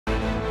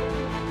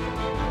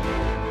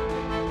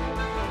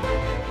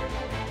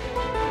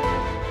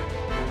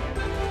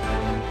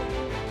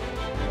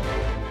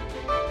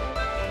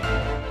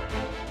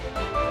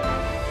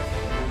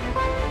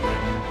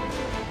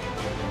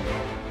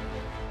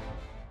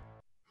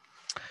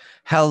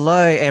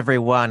Hello,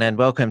 everyone, and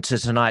welcome to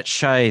tonight's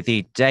show.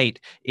 The date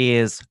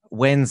is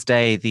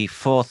Wednesday, the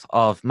 4th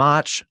of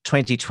March,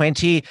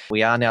 2020.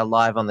 We are now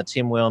live on the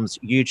Tim Wilms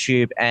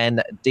YouTube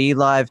and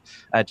DLive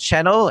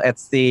channel.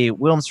 It's the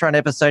Wilms Front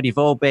episode you've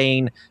all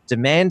been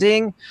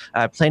demanding.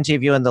 Plenty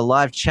of you in the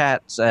live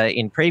chat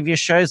in previous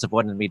shows have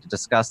wanted me to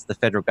discuss the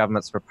federal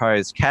government's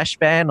proposed cash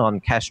ban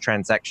on cash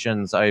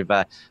transactions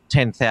over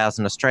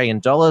 10,000 Australian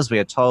dollars. We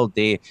are told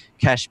the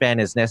cash ban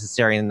is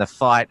necessary in the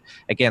fight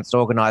against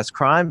organised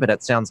crime, but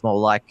it sounds more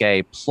like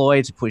a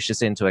ploy to push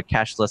us into a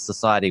cashless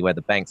society where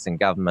the banks and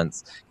governments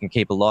can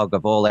keep a log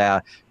of all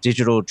our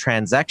digital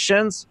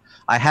transactions.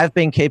 I have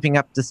been keeping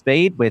up to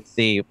speed with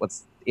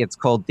it's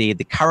called the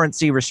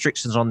Currency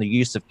Restrictions on the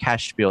Use of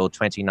Cash Bill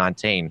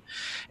 2019.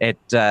 It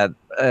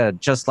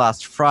just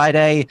last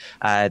Friday,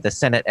 the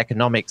Senate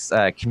Economics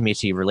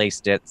Committee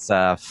released its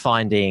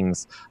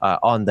findings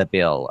on the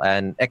bill.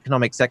 An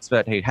economics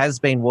expert who has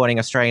been warning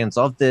Australians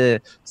of the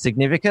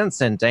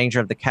significance and danger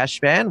of the cash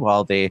ban,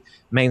 while the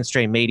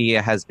mainstream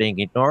media has been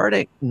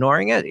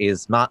ignoring it,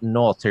 is Martin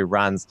North, who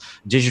runs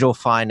Digital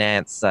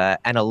Finance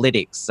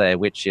Analytics,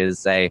 which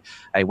is a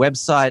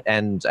website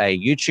and a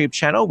YouTube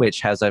channel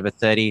which has over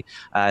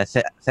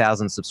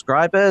 30,000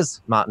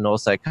 subscribers. Martin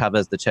also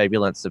covers the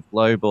turbulence of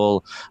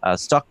global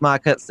stock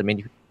markets,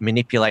 the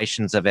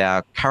manipulations of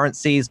our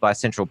currencies by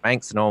central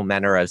banks, and all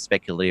manner of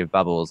speculative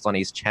bubbles. On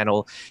his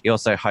channel, he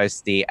also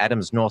hosts the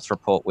Adams North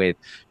Report with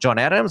John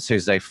Adams,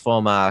 who's a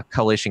former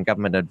coalition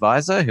government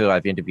advisor who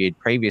I've interviewed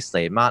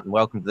previously. Martin,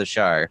 welcome to the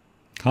show.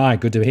 Hi,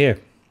 good to be here.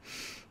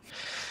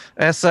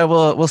 So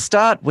we'll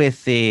start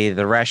with the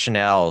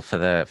rationale for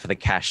the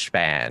cash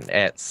ban.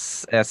 It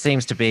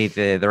seems to be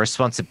the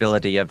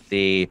responsibility of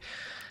the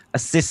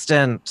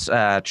Assistant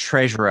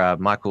Treasurer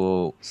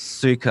Michael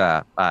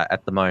Suka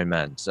at the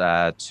moment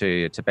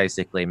to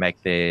basically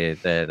make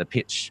the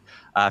pitch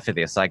for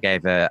this. I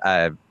gave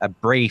a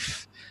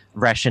brief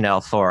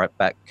rationale for it,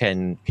 but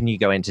can you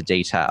go into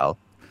detail?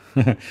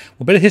 Well,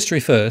 a bit of history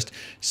first.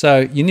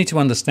 So you need to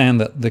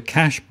understand that the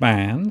cash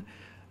ban,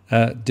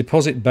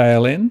 deposit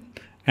bail-in,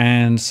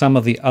 and some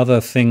of the other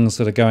things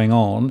that are going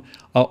on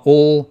are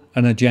all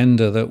an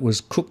agenda that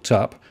was cooked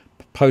up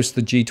post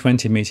the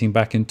G20 meeting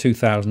back in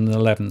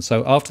 2011.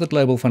 So after the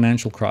global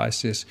financial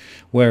crisis,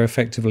 where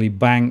effectively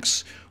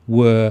banks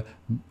were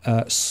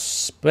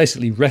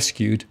basically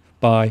rescued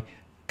by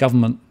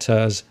government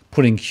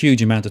putting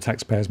huge amount of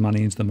taxpayers'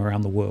 money into them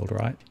around the world,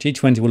 right?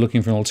 G20 were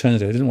looking for an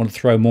alternative. They didn't want to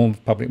throw more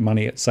public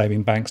money at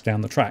saving banks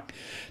down the track.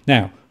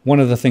 Now, one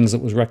of the things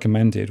that was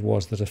recommended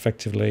was that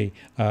effectively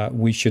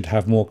we should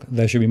have more,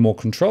 there should be more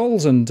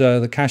controls, and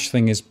the cash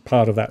thing is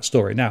part of that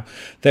story. Now,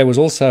 there was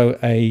also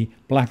a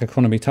Black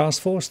Economy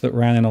Task Force that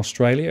ran in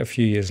Australia a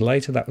few years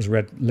later. That was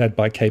led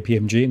by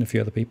KPMG and a few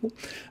other people.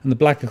 And the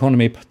Black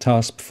Economy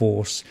Task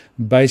Force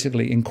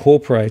basically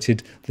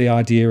incorporated the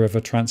idea of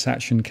a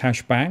transaction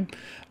cash ban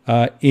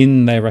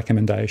in their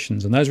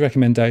recommendations. And those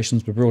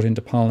recommendations were brought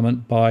into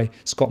Parliament by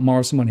Scott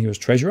Morrison when he was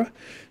Treasurer.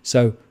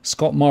 So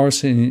Scott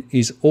Morrison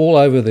is all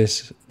over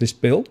this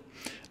bill,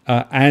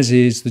 as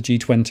is the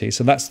G20.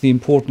 So that's the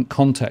important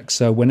context.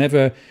 So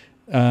whenever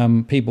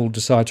people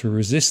decide to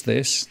resist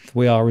this,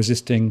 we are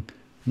resisting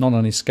not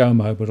only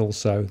ScoMo, but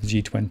also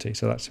the G20.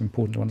 So that's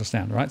important to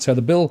understand, right? So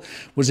the bill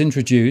was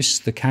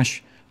introduced, the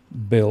cash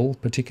bill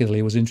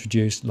particularly was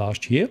introduced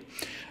last year.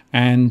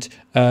 And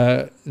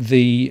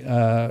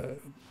the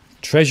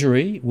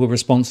Treasury were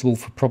responsible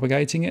for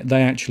propagating it.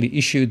 They actually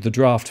issued the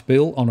draft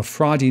bill on a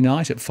Friday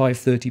night at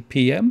 5:30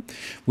 p.m.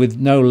 with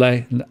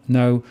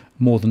no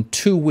more than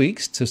 2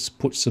 weeks to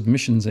put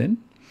submissions in.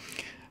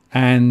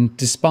 And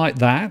despite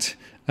that,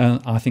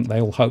 I think they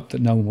all hoped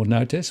that no one would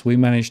notice, we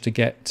managed to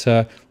get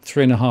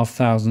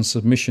 3,500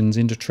 submissions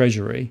into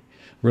Treasury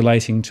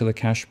relating to the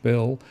cash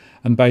bill.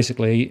 And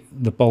basically,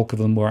 the bulk of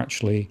them were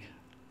actually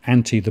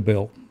anti the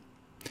bill.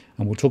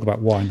 And we'll talk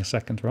about why in a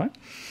second, right?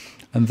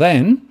 And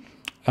then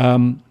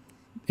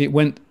it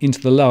went into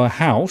the lower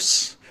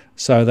house,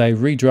 so they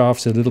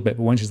redrafted a little bit,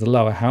 but went into the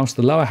lower house.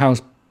 The lower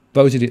house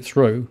voted it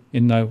through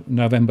in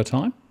November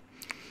time.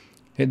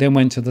 It then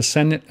went to the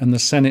Senate, and the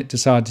Senate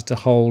decided to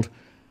hold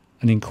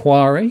an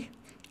inquiry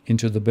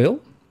into the bill,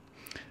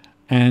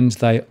 and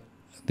the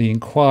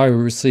inquiry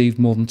received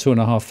more than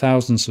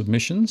 2,500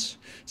 submissions.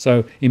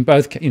 So in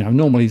both,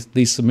 normally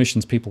these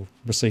submissions, people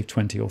receive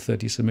 20 or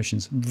 30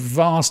 submissions,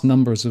 vast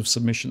numbers of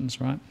submissions,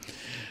 right?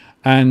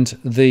 And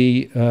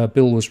the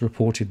bill was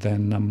reported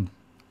then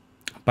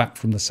back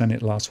from the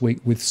Senate last week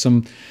with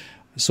some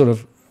sort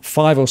of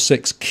 5 or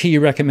 6 key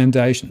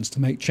recommendations to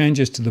make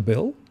changes to the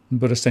bill.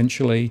 But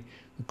essentially,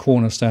 the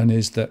cornerstone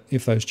is that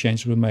if those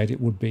changes were made,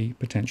 it would be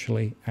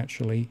potentially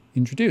actually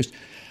introduced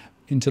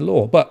into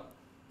law. But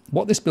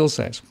what this bill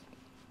says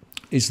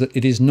is that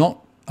it is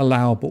not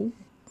allowable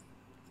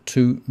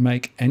to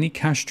make any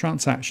cash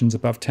transactions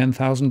above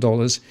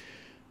 $10,000,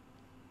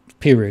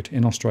 period,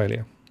 in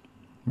Australia.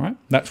 Right?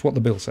 That's what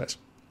the bill says.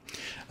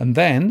 And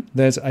then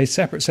there's a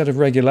separate set of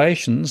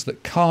regulations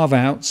that carve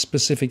out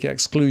specific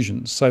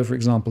exclusions. So, for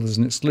example, there's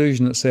an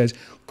exclusion that says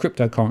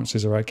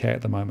cryptocurrencies are okay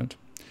at the moment.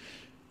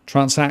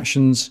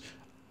 transactions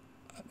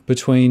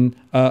between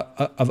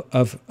up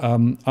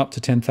to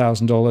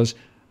 $10,000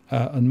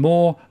 and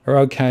more are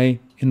okay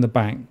in the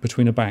bank,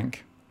 between a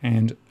bank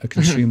and a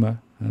consumer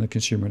and a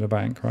consumer in a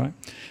bank, right?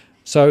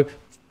 So,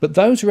 but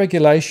those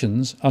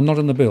regulations are not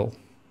in the bill.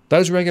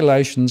 Those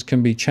regulations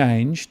can be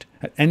changed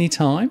at any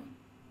time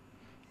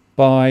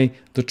by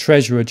the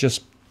Treasurer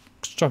just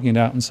striking it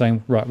out and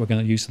saying, right, we're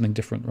going to use something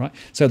different, right?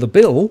 So the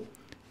bill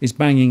is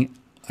banning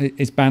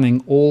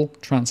all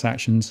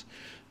transactions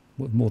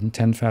with more than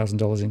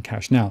 $10,000 in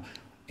cash. Now,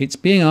 it's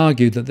being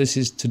argued that this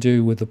is to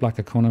do with the black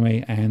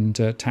economy and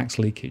tax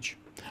leakage.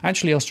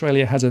 Actually,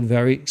 Australia has a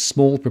very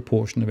small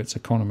proportion of its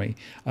economy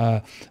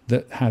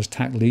that has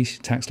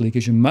tax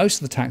leakage, and most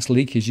of the tax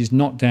leakage is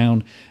not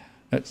down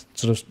at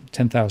sort of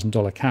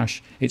 $10,000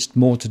 cash. It's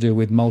more to do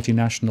with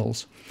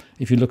multinationals.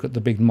 If you look at the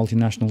big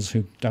multinationals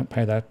who don't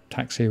pay their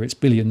tax here, it's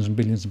billions and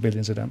billions and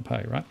billions they don't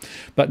pay, right?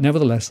 But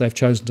nevertheless, they've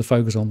chosen to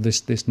focus on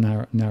this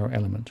narrow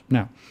element.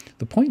 Now,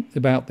 the point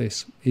about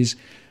this is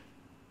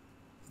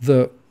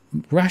the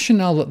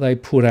rationale that they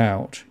put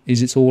out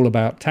is it's all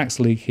about tax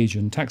leakage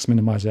and tax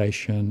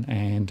minimization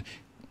and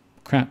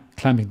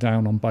clamping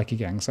down on bikie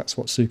gangs. That's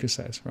what Suka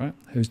says, right?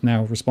 Who's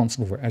now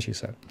responsible for it, as you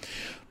said.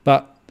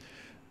 But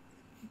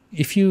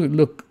if you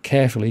look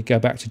carefully, go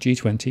back to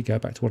G20, go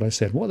back to what I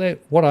said,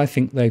 what I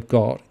think they've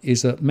got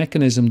is a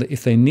mechanism that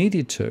if they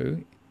needed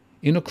to,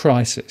 in a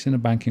crisis, in a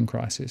banking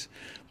crisis,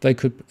 they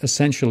could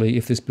essentially,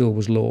 if this bill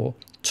was law,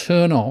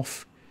 turn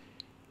off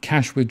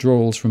cash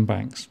withdrawals from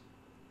banks.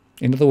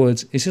 In other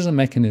words, this is a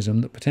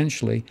mechanism that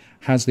potentially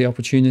has the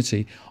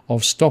opportunity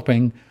of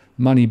stopping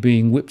money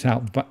being whipped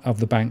out of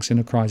the banks in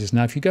a crisis.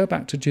 Now, if you go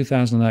back to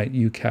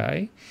 2008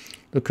 UK,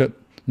 look at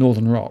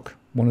Northern Rock,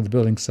 one of the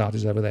building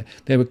societies over there.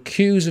 There were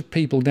queues of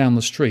people down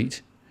the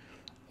street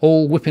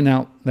all whipping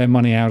out their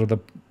money out of the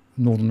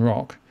Northern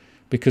Rock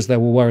because they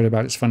were worried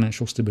about its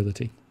financial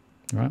stability,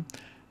 right?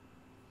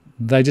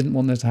 They didn't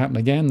want that to happen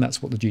again.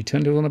 That's what the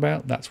G20 was on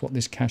about. That's what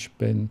this cash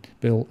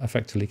bill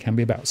effectively can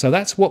be about. So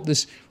that's what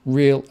this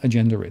real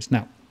agenda is.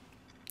 Now,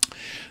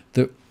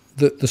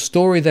 the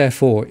story,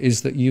 therefore,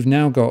 is that you've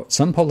now got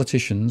some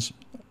politicians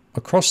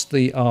across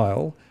the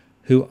aisle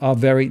who are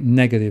very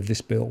negative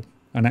this bill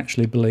and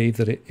actually believe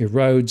that it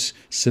erodes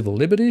civil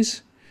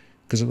liberties,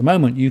 because at the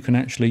moment you can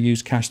actually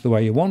use cash the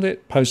way you want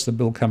it. Post the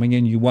bill coming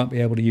in, you won't be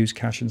able to use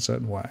cash in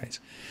certain ways.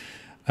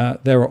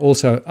 There are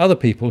also other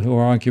people who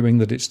are arguing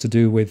that it's to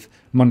do with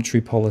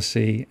monetary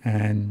policy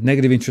and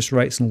negative interest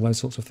rates and all those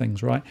sorts of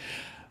things, right?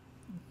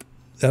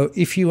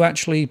 If you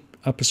actually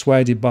are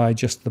persuaded by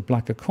just the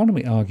black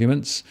economy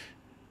arguments,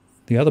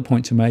 the other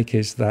point to make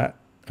is that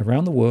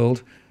around the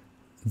world,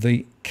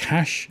 the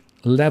cash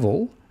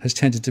level has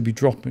tended to be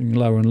dropping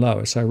lower and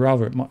lower. So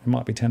rather it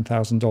might be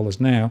 $10,000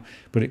 now,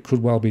 but it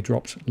could well be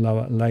dropped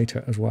lower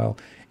later as well.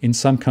 In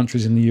some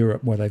countries in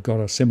Europe where they've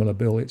got a similar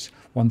bill, it's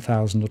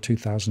 1,000 or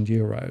 2,000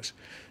 euros.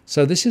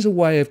 So this is a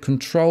way of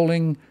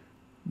controlling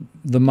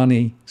the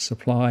money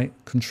supply,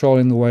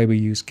 controlling the way we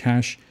use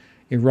cash,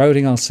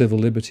 eroding our civil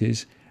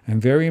liberties, and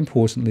very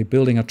importantly,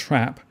 building a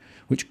trap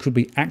which could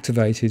be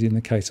activated in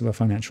the case of a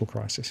financial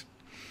crisis.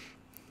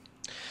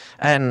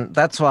 And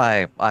that's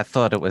why I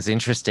thought it was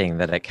interesting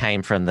that it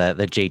came from the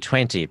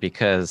G20,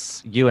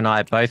 because you and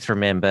I both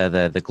remember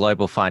the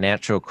global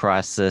financial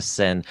crisis.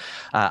 And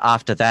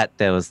after that,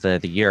 there was the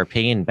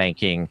European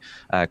banking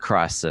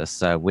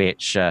crisis,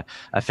 which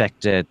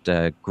affected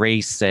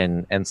Greece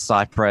and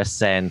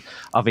Cyprus. And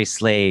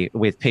obviously,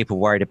 with people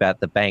worried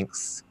about the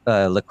banks'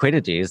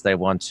 liquidities, they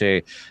want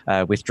to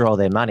withdraw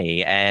their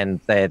money. And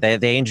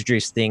they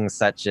introduced things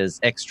such as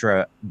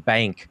extra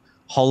bank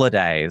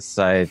holidays,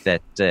 so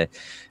that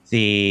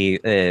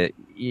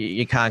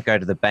you can't go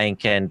to the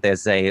bank, and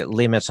there's a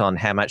limit on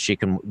how much you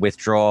can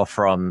withdraw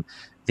from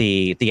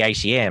the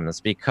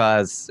ATMs,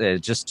 because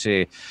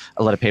a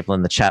lot of people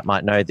in the chat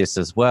might know this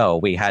as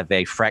well, we have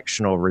a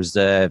fractional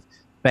reserve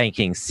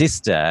banking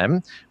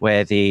system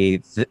where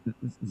the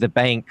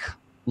bank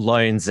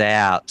loans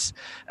out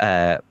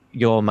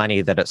your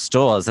money that it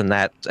stores, and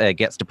that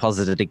gets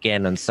deposited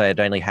again, and so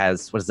it only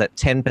has,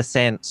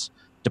 10%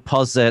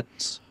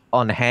 deposit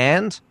on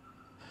hand?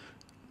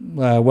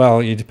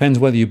 Well, it depends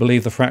whether you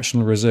believe the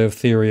fractional reserve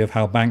theory of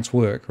how banks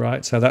work,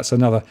 right? So that's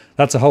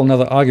a whole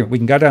nother argument. We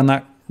can go down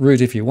that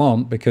route if you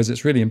want, because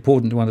it's really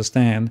important to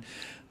understand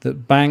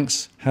that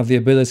banks have the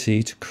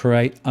ability to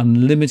create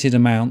unlimited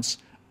amounts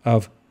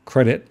of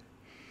credit,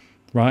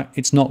 right?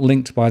 It's not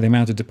linked by the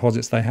amount of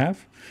deposits they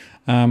have.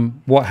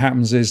 What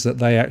happens is that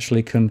they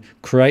actually can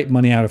create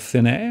money out of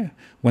thin air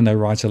when they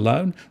write a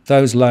loan.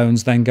 Those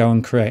loans then go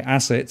and create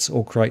assets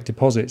or create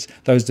deposits.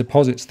 Those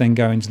deposits then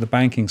go into the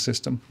banking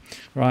system,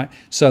 right?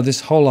 So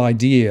this whole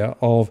idea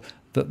of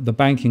that the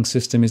banking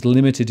system is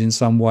limited in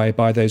some way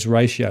by those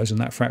ratios and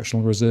that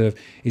fractional reserve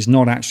is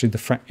not actually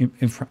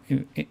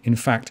in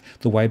fact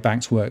the way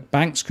banks work.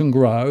 Banks can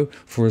grow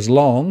for as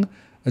long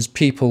as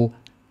people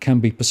can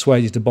be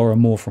persuaded to borrow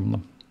more from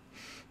them.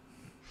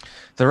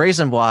 The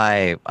reason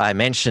why I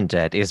mentioned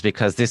it is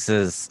because this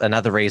is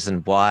another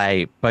reason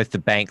why both the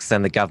banks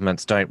and the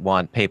governments don't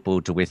want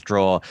people to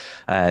withdraw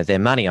their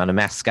money on a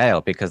mass scale,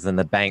 because then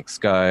the banks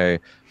go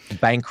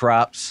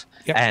bankrupt.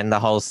 Yep. And the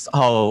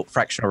whole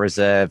fractional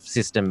reserve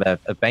system of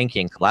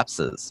banking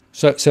collapses.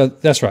 So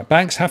that's right.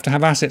 Banks have to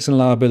have assets and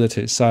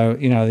liabilities. So,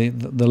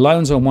 the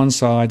loans on one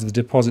side, the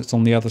deposits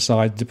on the other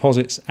side,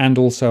 deposits and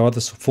also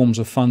other forms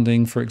of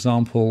funding, for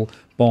example,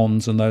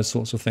 bonds and those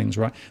sorts of things,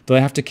 right? But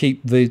they have to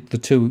keep the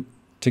two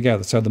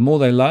together. So the more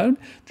they loan,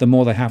 the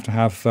more they have to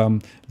have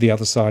the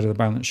other side of the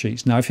balance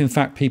sheets. Now, if in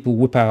fact people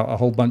whip out a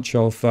whole bunch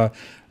of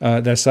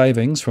their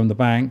savings from the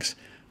banks,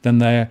 then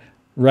their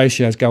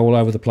ratios go all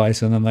over the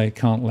place, and then they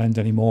can't lend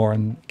anymore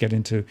and get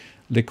into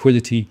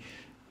liquidity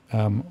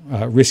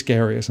risk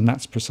areas, and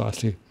that's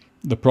precisely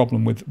the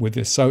problem with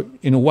this. So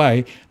in a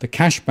way, the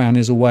cash ban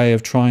is a way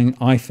of trying,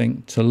 I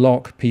think, to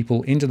lock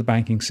people into the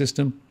banking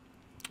system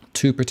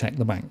to protect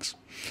the banks.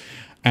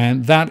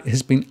 And that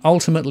has been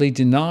ultimately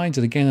denied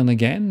again and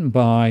again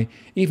by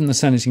even the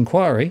Senate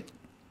inquiry,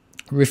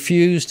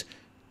 refused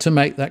to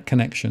make that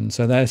connection.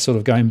 So they're sort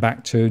of going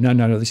back to,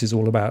 no, this is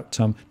all about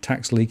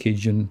tax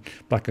leakage and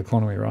black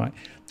economy, right?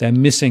 They're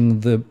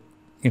missing the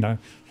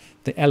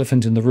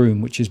elephant in the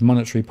room, which is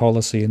monetary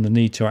policy and the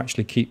need to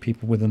actually keep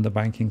people within the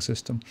banking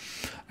system.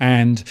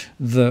 And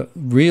the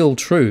real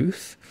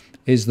truth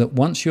is that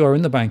once you are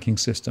in the banking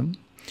system,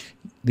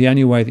 the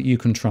only way that you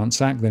can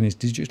transact then is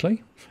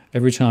digitally.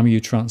 Every time you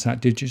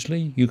transact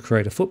digitally, you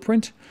create a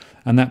footprint,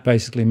 and that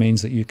basically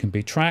means that you can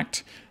be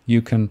tracked.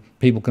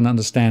 People can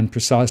understand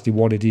precisely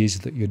what it is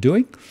that you're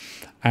doing,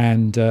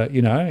 and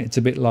it's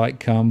a bit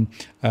like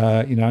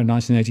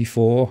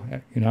 1984.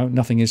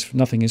 Nothing is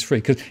free,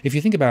 because if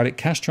you think about it,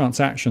 cash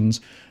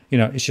transactions,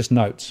 it's just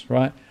notes,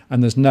 right?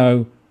 And there's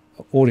no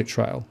audit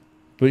trail.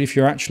 But if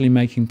you're actually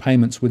making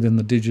payments within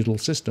the digital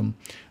system,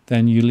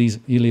 then you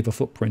leave a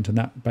footprint, and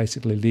that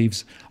basically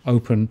leaves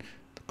open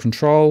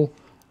control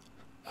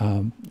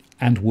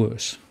and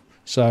worse.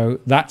 So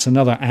that's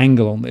another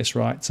angle on this,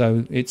 right?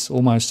 So it's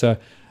almost a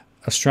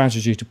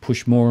strategy to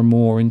push more and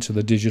more into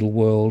the digital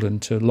world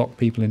and to lock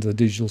people into the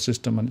digital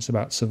system, and it's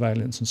about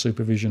surveillance and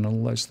supervision and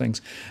all those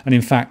things. And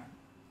in fact,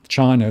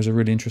 China is a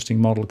really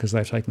interesting model because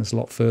they've taken this a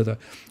lot further.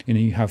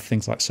 You have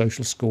things like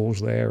social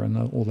scores there and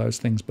all those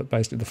things, but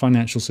basically the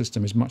financial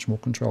system is much more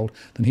controlled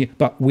than here.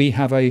 But we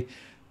have a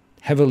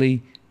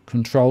heavily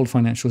controlled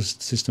financial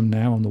system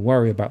now, and the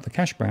worry about the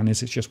cash ban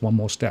is it's just one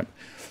more step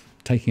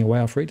taking away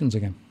our freedoms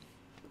again.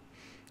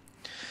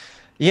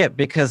 Yeah,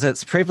 because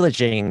it's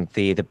privileging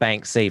the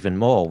banks even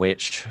more,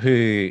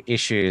 who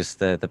issues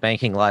the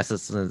banking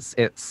licenses?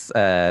 It's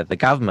the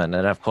government,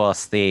 and of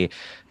course the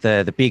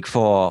big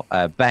four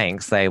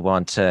banks. They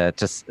want to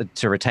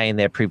retain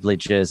their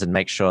privileges and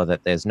make sure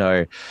that there's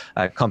no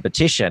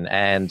competition.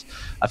 And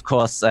of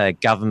course,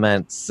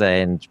 governments,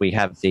 and we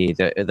have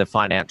the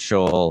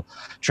financial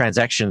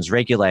transactions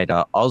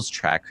regulator,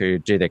 AUSTRAC, who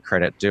do their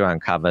credit, do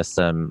uncover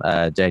some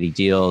dirty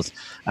deals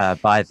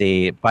by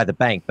the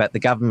bank, but the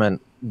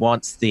government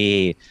wants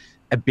the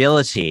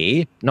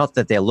ability, not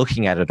that they're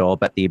looking at it all,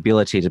 but the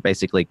ability to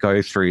basically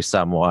go through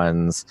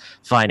someone's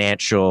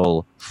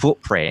financial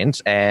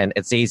footprint, and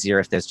it's easier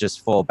if there's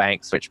just four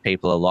banks which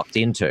people are locked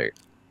into.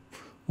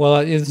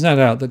 Well, there's no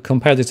doubt that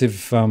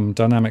competitive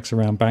dynamics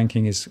around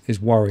banking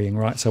is worrying,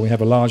 right? So we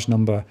have a large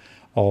number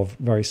of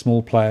very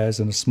small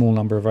players and a small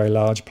number of very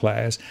large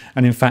players.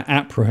 And in fact,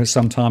 APRA has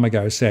some time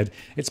ago said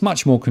it's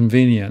much more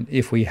convenient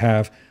if we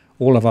have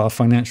all of our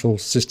financial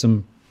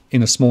system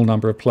in a small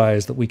number of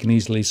players that we can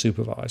easily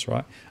supervise,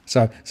 right?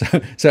 So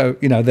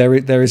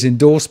there is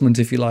endorsement,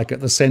 if you like, at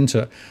the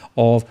centre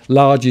of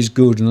large is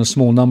good and a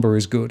small number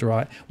is good,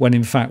 right? When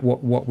in fact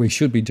what we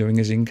should be doing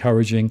is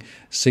encouraging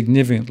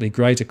significantly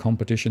greater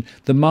competition.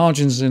 The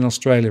margins in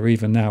Australia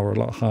even now are a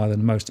lot higher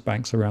than most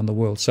banks around the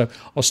world. So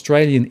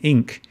Australian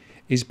Inc.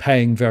 is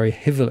paying very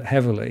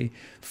heavily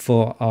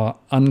for our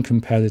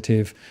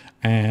uncompetitive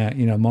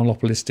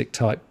monopolistic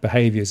type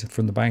behaviours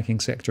from the banking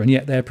sector, and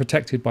yet they're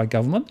protected by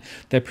government.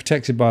 They're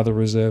protected by the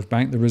Reserve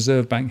Bank. The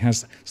Reserve Bank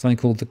has something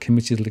called the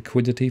Committed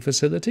Liquidity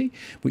Facility,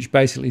 which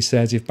basically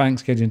says if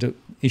banks get into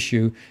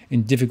issue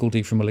in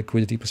difficulty from a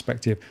liquidity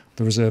perspective,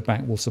 the Reserve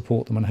Bank will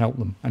support them and help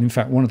them. And in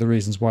fact, one of the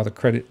reasons why the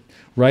credit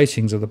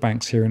ratings of the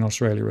banks here in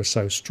Australia are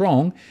so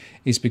strong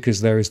is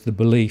because there is the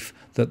belief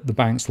that the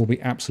banks will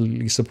be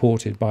absolutely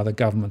supported by the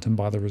government and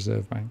by the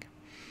Reserve Bank.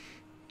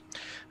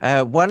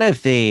 One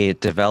of the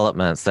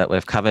developments that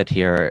we've covered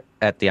here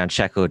at the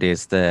Unshackled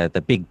is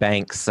the big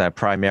banks,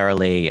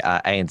 primarily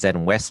ANZ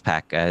and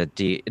Westpac,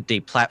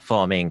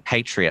 deplatforming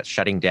Patriots,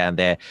 shutting down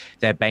their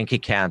bank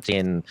account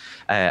in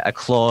a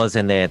clause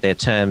in their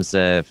terms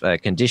of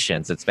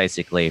conditions. It's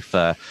basically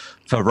for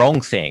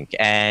wrongthink.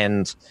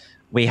 And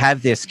we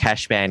have this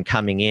cash ban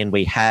coming in.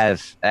 We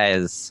have,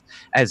 as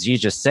you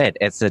just said,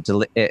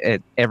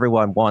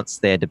 everyone wants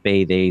there to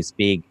be these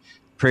big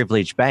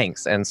privileged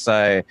banks, and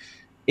so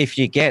if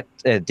you get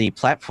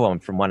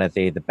deplatformed from one of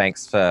the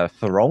banks for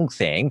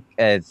wrongthink,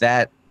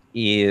 that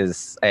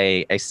is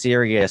a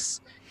serious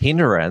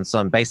hindrance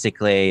on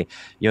basically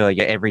your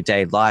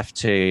everyday life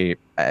to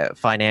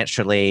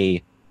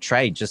financially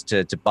trade, just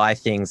to buy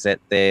things at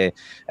the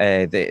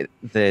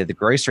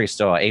grocery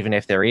store. Even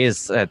if there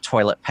is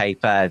toilet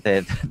paper,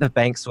 the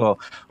banks will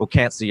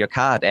cancel your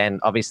card. And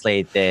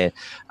obviously the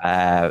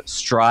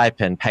Stripe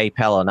and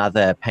PayPal and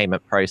other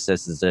payment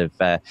processors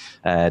have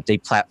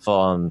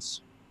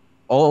deplatformed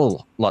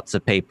lots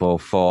of people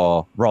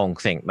for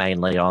wrongthink,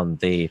 mainly on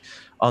the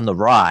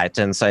right.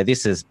 And so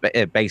this is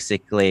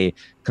basically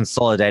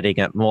consolidating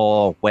it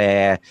more,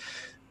 where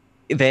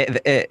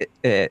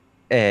they're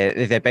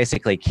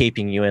basically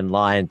keeping you in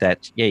line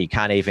that, you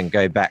can't even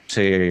go back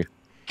to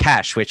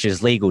cash, which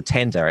is legal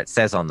tender. It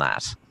says on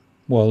that.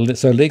 Well,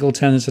 so legal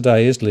tender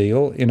today is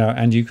legal,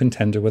 and you can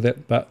tender with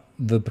it, but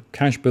the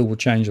cash bill will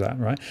change that,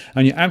 right?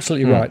 And you're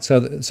absolutely right.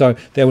 So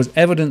there was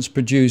evidence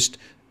produced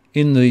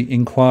in the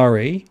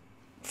inquiry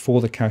for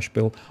the cash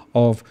bill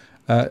of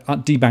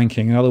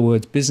debanking. In other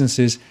words,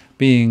 businesses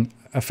being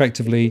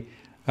effectively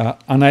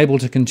unable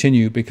to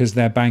continue because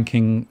their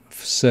banking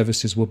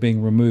services were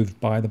being removed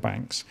by the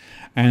banks.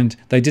 And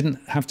they didn't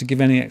have to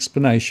give any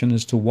explanation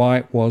as to why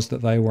it was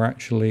that they were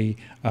actually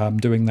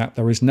doing that.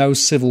 There is no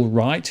civil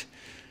right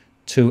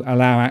to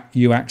allow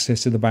you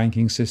access to the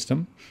banking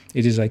system.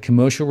 It is a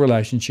commercial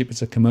relationship.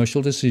 It's a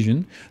commercial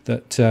decision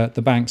that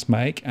the banks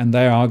make, and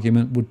their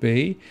argument would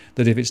be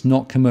that if it's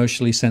not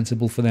commercially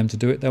sensible for them to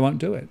do it, they won't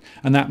do it.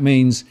 And that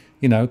means,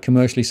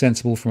 commercially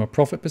sensible from a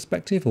profit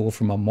perspective, or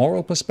from a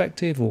moral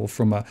perspective, or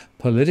from a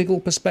political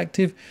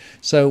perspective.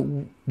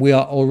 So we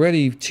are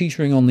already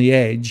teetering on the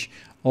edge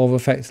of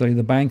effectively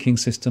the banking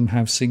system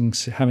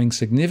having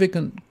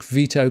significant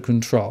veto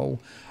control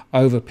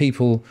over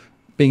people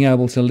being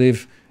able to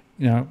live,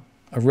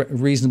 a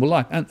reasonable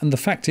life. And the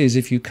fact is,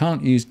 if you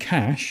can't use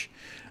cash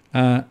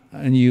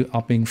and you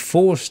are being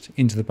forced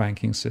into the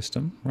banking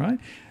system, right,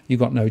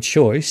 you've got no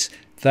choice,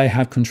 they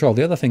have control.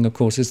 The other thing, of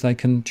course, is they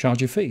can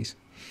charge you fees.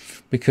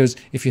 Because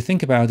if you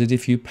think about it,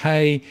 if you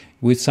pay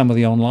with some of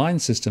the online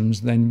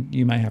systems, then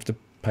you may have to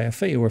pay a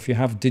fee. Or if you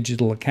have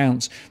digital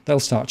accounts, they'll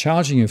start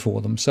charging you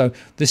for them. So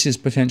this is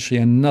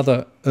potentially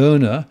another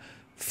earner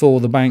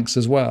for the banks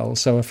as well.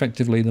 So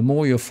effectively, the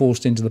more you're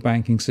forced into the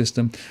banking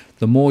system,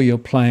 the more you're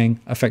playing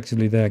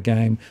effectively their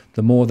game,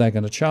 the more they're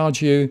going to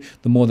charge you,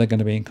 the more they're going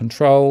to be in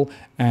control,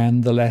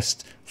 and the less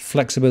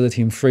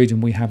flexibility and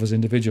freedom we have as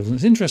individuals. And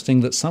it's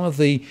interesting that some of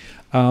the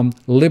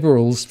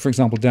liberals, for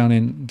example, down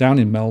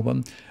in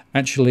Melbourne,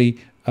 actually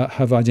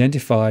have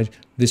identified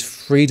this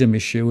freedom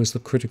issue as the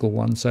critical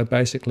one. So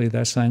basically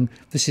they're saying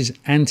this is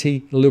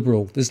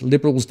anti-liberal.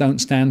 Liberals don't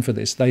stand for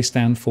this. They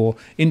stand for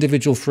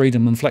individual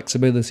freedom and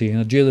flexibility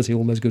and agility,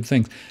 all those good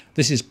things.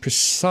 This is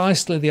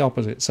precisely the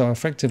opposite. So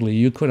effectively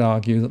you could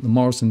argue that the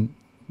Morrison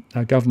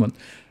government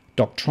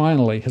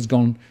doctrinally has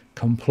gone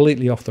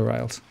completely off the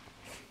rails.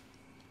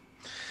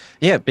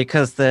 Yeah,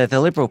 because the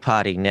Liberal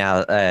Party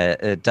now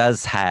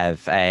does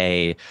have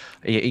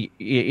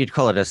you'd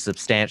call it a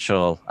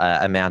substantial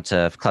amount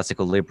of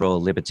classical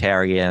liberal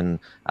libertarian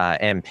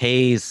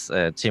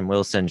MPs. Tim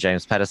Wilson,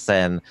 James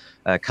Patterson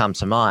come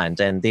to mind,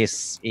 and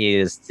this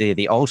is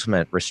the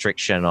ultimate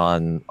restriction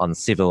on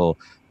civil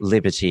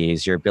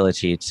liberties, your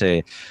ability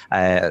to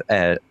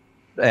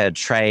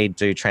trade,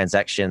 do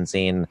transactions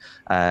in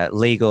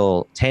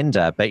legal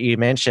tender. But you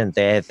mentioned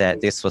there that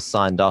this was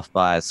signed off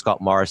by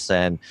Scott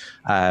Morrison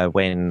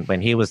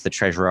when he was the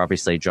treasurer.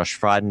 Obviously, Josh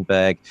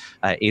Frydenberg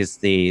is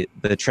the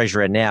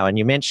treasurer now. And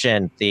you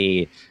mentioned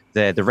the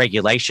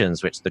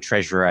regulations which the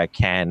treasurer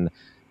can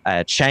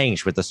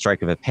change with the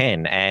stroke of a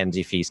pen. And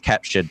if he's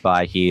captured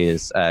by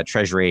his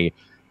Treasury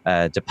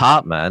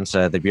department,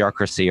 the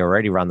bureaucracy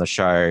already run the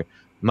show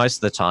most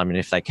of the time. And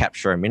if they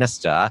capture a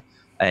minister,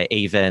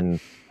 even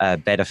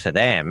better for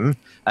them.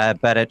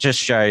 But it just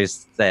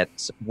shows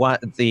that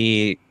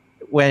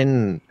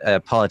when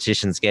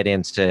politicians get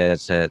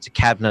into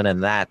cabinet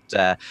and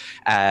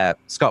that,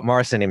 Scott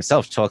Morrison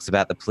himself talks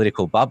about the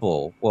political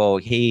bubble.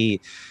 Well,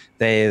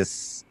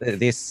 this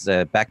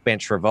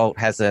backbench revolt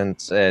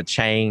hasn't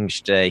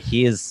changed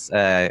his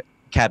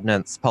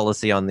cabinet's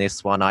policy on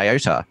this one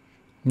iota.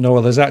 No,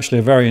 well, there's actually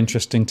a very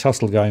interesting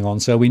tussle going on.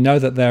 So we know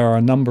that there are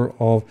a number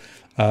of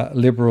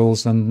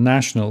Liberals and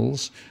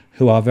Nationals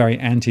who are very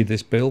anti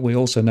this bill. We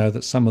also know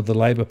that some of the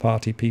Labour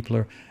Party people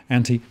are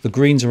anti. The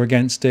Greens are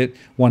against it.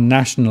 One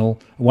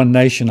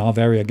Nation are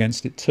very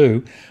against it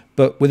too.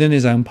 But within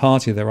his own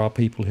party, there are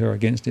people who are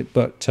against it.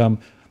 But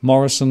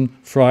Morrison,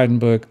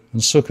 Frydenberg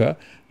and Sukkar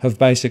have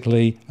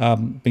basically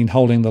been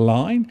holding the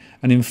line.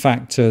 And in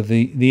fact,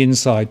 the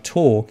inside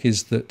talk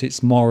is that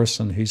it's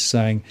Morrison who's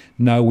saying,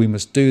 no, we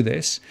must do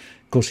this.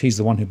 Of course, he's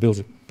the one who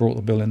brought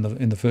the bill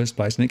in the first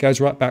place. And it goes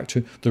right back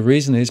to, the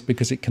reason is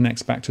because it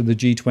connects back to the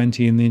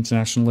G20 and the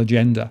international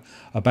agenda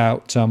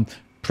about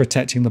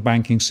protecting the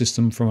banking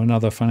system from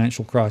another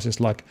financial crisis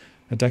like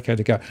a decade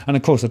ago. And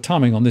of course, the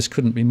timing on this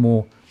couldn't be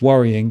more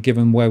worrying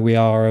given where we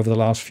are over the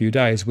last few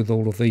days with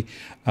all of the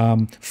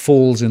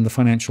falls in the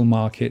financial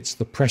markets,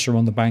 the pressure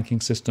on the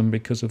banking system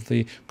because of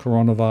the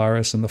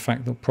coronavirus, and the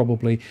fact that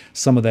probably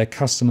some of their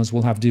customers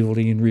will have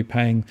difficulty in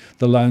repaying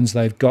the loans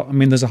they've got. I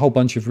mean, there's a whole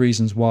bunch of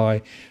reasons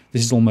why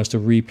this is almost a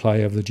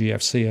replay of the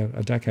GFC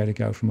a decade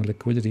ago from a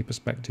liquidity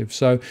perspective.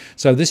 So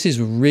this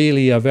is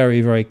really a very,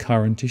 very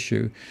current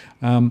issue.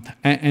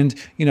 And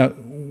you know,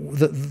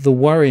 the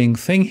worrying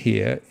thing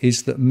here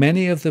is that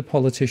many of the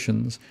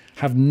politicians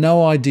have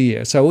no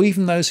idea. So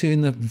even those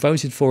who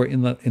voted for it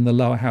in the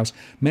lower house,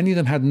 many of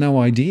them had no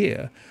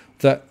idea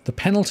that the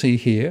penalty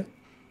here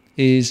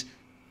is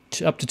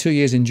up to 2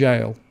 years in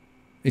jail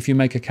if you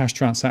make a cash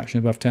transaction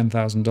above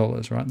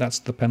 $10,000, right? That's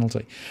the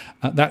penalty.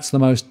 That's the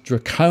most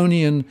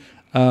draconian,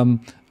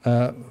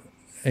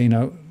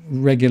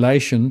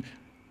 regulation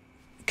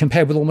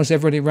compared with almost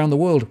everybody around the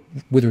world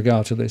with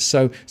regard to this.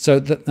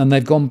 And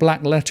they've gone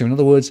black letter. In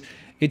other words,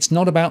 it's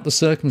not about the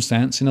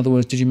circumstance. In other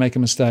words, did you make a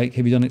mistake?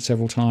 Have you done it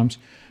several times?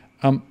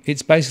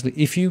 It's basically,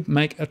 if you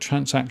make a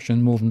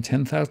transaction more than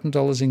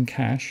 $10,000 in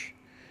cash,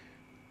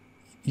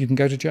 you can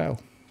go to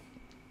jail.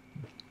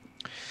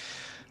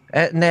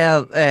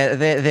 Now,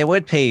 there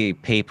would be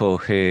people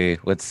who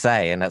would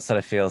say, and it sort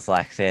of feels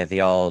like they're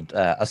the old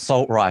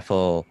assault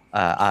rifle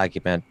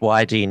argument,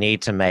 why do you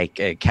need to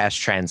make cash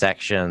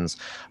transactions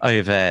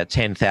over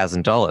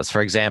 $10,000?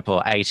 For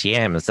example,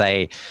 ATMs,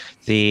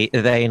 they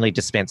only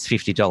dispense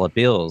 $50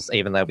 bills,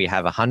 even though we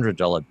have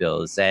 $100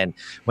 bills. And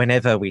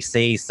whenever we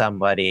see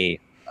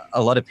somebody,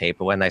 a lot of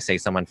people, when they see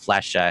someone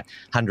flash a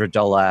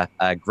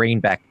 $100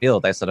 greenback bill,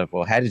 they sort of,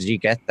 well, how did you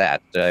get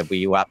that? Were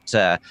you up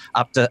to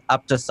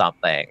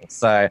something?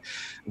 So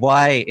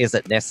why is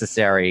it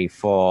necessary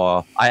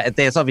for?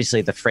 There's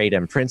obviously the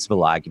freedom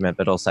principle argument,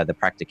 but also the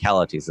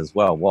practicalities as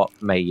well. What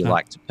may you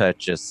like to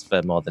purchase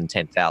for more than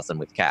 10,000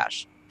 with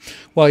cash?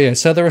 Well, yeah.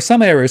 So there are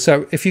some areas.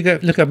 So if you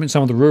look up in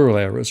some of the rural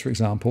areas, for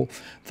example,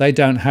 they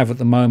don't have at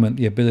the moment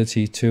the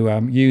ability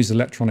to use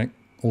electronic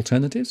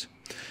alternatives.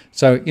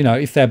 So, you know,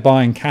 if they're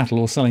buying cattle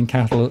or selling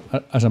cattle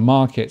at a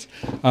market,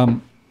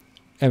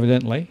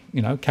 evidently,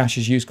 you know, cash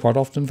is used quite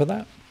often for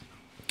that.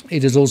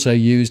 It is also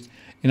used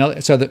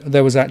so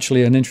there was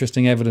actually an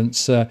interesting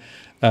evidence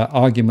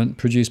argument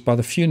produced by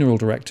the funeral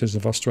directors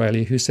of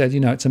Australia who said, you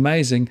know, it's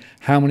amazing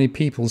how many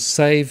people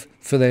save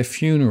for their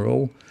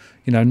funeral,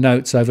 you know,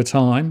 notes over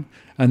time.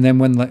 And then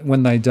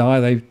when they die,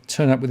 they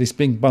turn up with this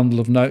big bundle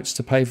of notes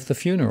to pay for the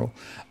funeral.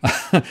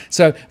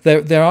 So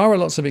there are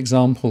lots of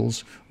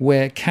examples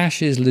where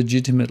cash is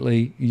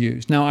legitimately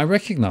used. Now, I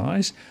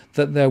recognise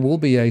that there will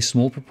be a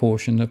small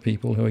proportion of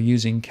people who are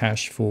using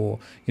cash for,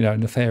 you know,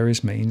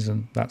 nefarious means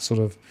and that sort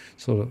of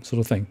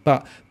thing.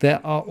 But there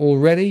are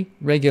already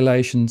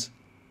regulations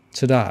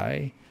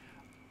today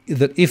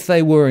that, if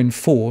they were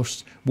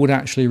enforced, would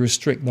actually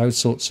restrict those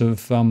sorts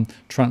of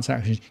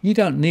transactions. You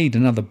don't need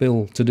another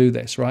bill to do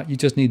this, right? You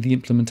just need the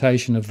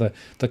implementation of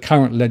the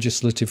current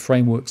legislative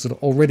frameworks that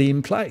are already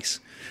in place.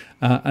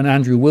 And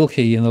Andrew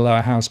Wilkie in the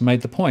lower house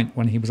made the point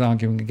when he was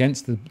arguing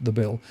against the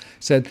bill,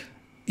 said,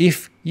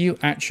 if you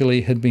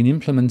actually had been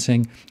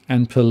implementing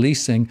and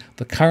policing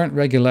the current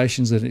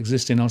regulations that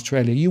exist in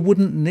Australia, you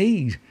wouldn't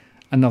need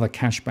another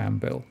cash ban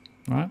bill,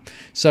 right?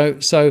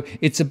 So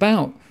it's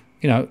about,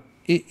 you know,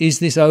 is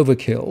this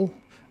overkill?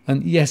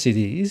 And yes, it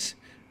is.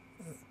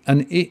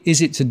 And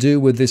is it to do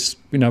with this,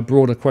 you know,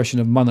 broader question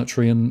of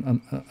monetary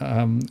and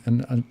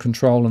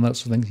control and that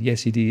sort of things?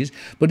 Yes, it is.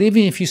 But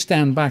even if you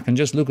stand back and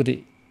just look at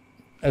it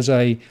as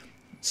a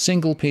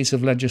single piece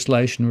of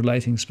legislation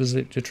relating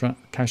specifically to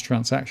cash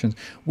transactions,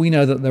 we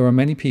know that there are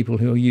many people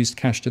who use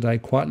cash today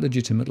quite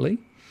legitimately.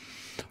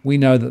 We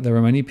know that there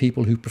are many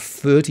people who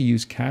prefer to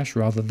use cash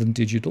rather than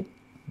digital,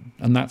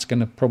 and that's going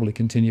to probably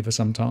continue for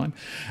some time.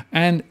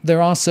 And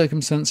there are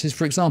circumstances,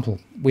 for example,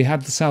 we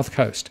had the South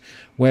Coast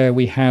where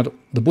we had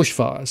the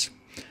bushfires,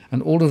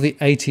 and all of the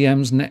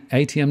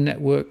ATM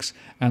networks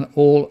and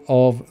all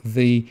of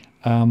the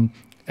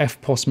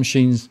FPOS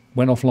machines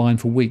went offline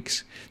for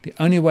weeks. The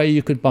only way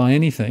you could buy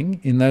anything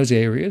in those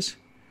areas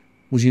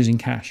was using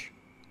cash.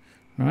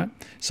 Right?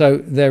 So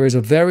there is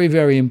a very,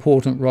 very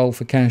important role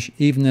for cash,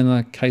 even in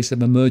a case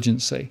of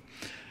emergency.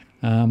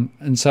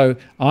 And so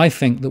I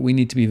think that we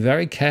need to be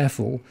very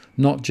careful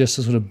not just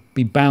to sort of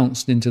be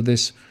bounced into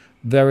this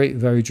very,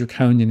 very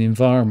draconian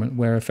environment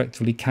where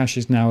effectively cash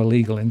is now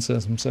illegal in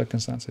certain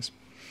circumstances.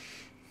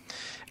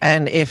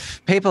 And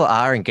if people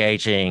are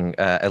engaging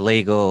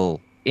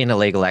illegal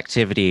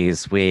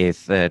activities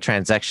with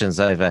transactions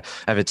over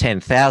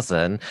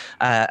 10,000,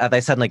 are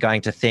they suddenly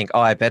going to think, oh,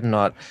 I better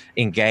not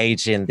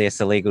engage in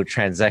this illegal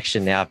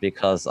transaction now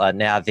because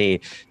now the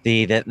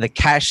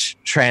cash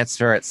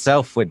transfer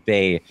itself would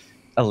be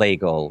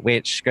illegal?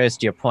 Which goes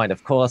to your point,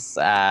 of course.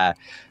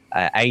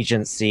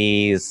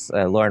 Agencies,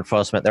 law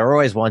enforcement, they're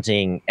always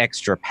wanting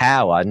extra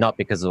power, not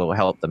because it will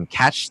help them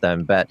catch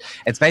them, but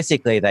it's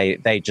basically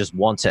they just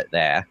want it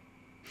there.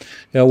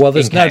 Yeah, well,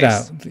 there's no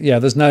doubt. Yeah,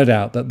 there's no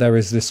doubt that there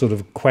is this sort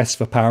of quest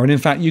for power, and in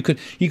fact, you could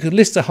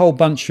list a whole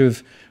bunch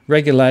of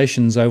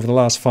regulations over the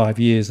last 5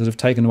 years that have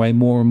taken away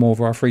more and more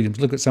of our freedoms.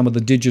 Look at some of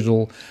the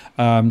digital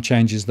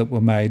changes that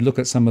were made. Look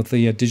at some of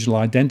the digital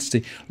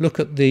identity. Look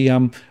at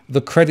the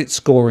credit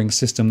scoring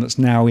system that's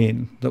now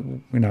in. That,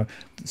 you know,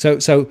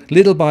 so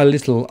little by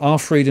little, our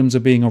freedoms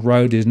are being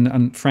eroded,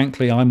 and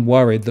frankly, I'm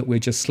worried that we're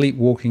just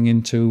sleepwalking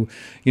into,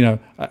 you know,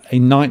 a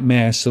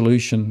nightmare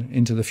solution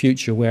into the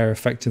future, where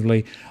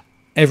effectively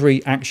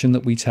every action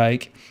that we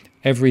take,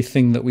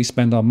 everything that we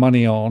spend our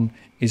money on,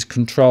 is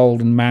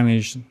controlled and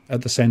managed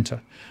at the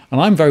center.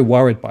 And I'm very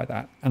worried by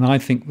that. And I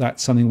think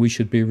that's something we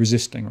should be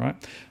resisting, right?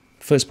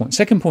 First point.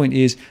 Second point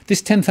is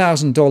this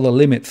 $10,000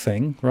 limit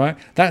thing, right?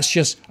 That's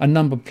just a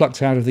number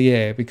plucked out of the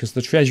air because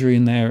the Treasury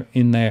in their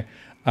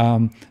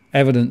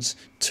evidence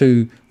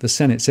to the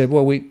Senate said,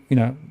 well, we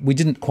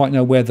didn't quite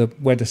know where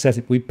to set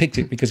it. We picked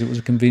it because it was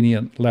a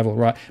convenient level,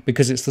 right?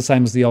 Because it's the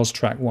same as the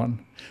Austrac one.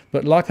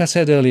 But like I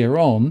said earlier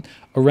on,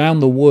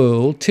 around the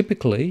world,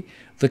 typically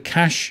the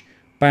cash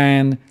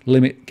ban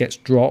limit gets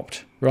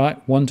dropped, right?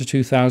 1,000 to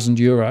 2,000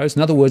 euros.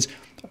 In other words,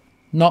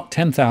 not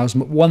 10,000,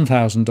 but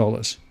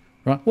 $1,000,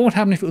 right? What would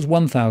happen if it was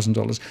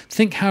 $1,000?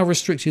 Think how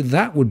restricted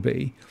that would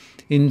be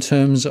in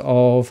terms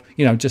of,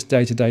 you know, just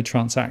day-to-day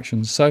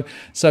transactions. So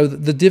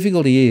the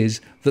difficulty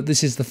is that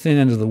this is the thin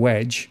end of the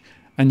wedge,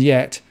 and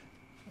yet,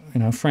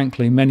 you know,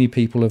 frankly, many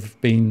people have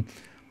been,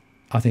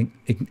 I think,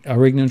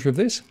 are ignorant of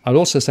this. I'd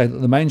also say that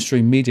the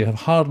mainstream media have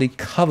hardly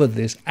covered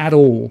this at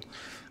all.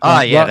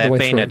 Oh, yeah, right there's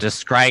been through. a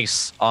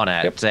disgrace on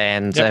it. Yep.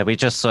 And we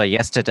just saw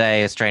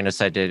yesterday Australian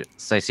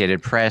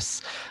Associated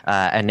Press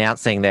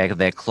announcing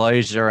their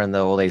closure, and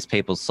all these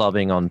people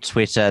sobbing on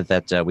Twitter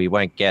that we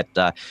won't get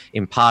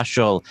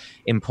impartial,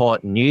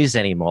 important news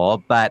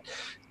anymore. But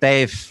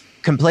there's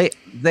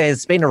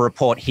been a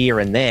report here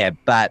and there,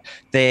 but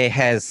there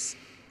has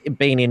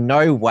been in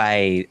no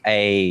way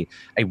a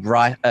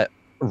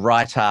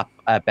write-up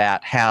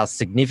about how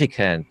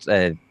significant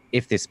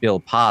if this bill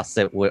passed,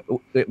 it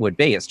would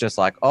be. It's just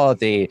like, oh,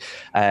 the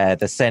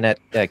Senate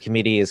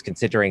committee is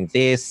considering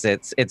this.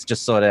 It's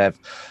just sort of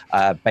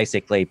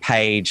basically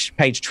page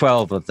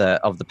 12 of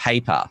the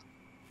paper.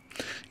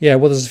 Yeah,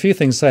 well, there's a few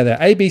things to say there.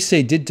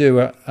 ABC did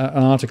do an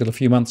article a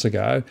few months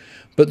ago,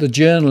 but the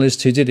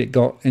journalist who did it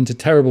got into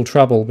terrible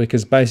trouble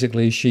because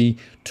basically she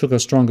took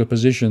a stronger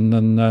position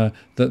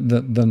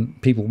than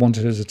people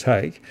wanted her to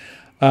take.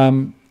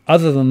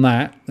 Other than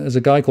that, there's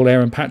a guy called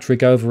Aaron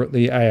Patrick over at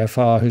the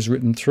AFR who's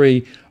written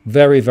 3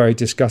 very, very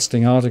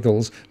disgusting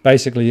articles,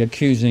 basically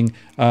accusing,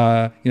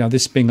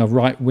 this being a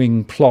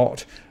right-wing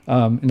plot.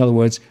 In other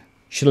words,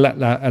 should let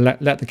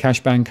the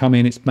cash ban come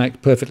in. It's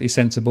perfectly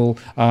sensible.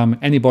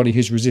 Anybody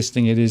who's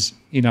resisting it is,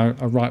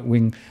 a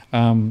right-wing,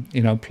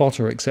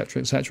 plotter,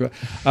 etc., etc.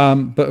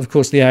 But of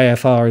course, the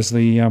AFR is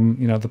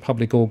the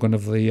public organ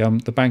of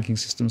the banking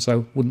system,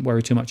 so wouldn't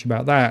worry too much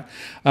about that.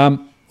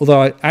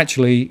 Although I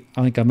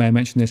think I may have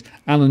mentioned this,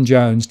 Alan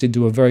Jones did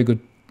do a very good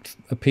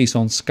piece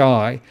on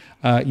Sky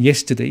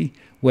yesterday,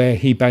 where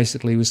he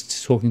basically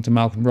was talking to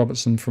Malcolm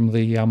Robertson from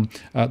the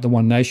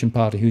One Nation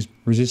Party, who's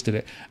resisted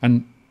it.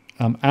 And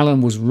Alan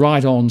was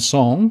right on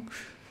song,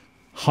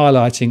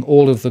 highlighting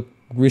all of the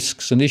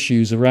risks and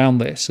issues around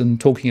this, and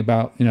talking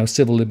about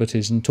civil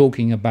liberties, and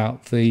talking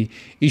about the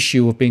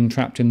issue of being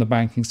trapped in the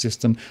banking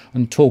system,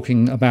 and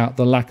talking about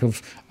the lack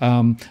of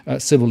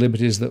civil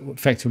liberties that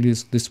effectively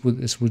this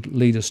would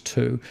lead us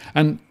to.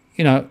 And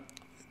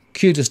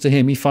kudos to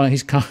him. He's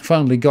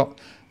finally got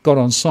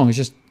on song. It's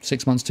just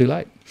 6 months too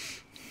late.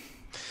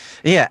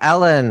 Yeah,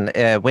 Alan,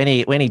 when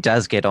he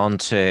does get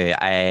onto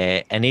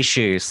an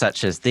issue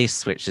such as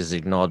this, which is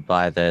ignored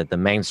by the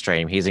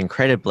mainstream, he's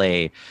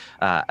incredibly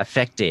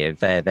effective.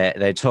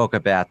 They talk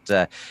about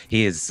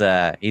his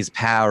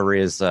power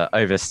is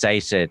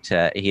overstated,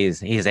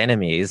 his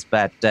enemies,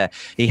 but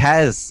he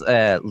has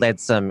led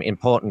some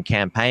important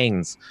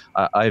campaigns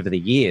over the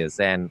years,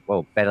 and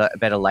well,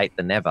 better late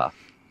than never.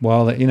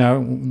 Well,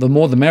 the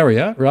more the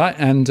merrier, right?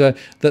 And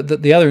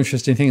the other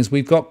interesting thing is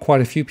we've got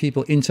quite a few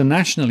people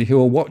internationally who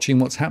are watching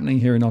what's happening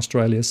here in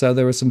Australia. So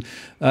there are some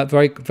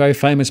very, very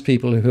famous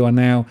people who are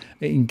now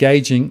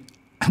engaging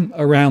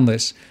around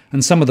this.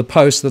 And some of the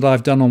posts that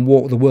I've done on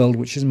Walk the World,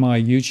 which is my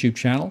YouTube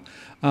channel,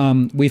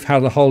 we've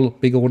had a whole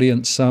big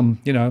audience,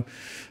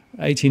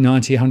 80,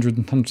 90,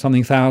 100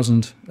 something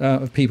thousand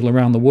of people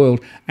around the world,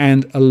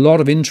 and a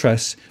lot of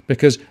interest,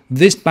 because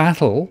this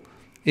battle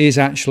is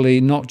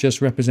actually not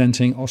just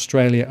representing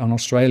Australia and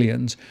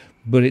Australians,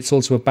 but it's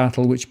also a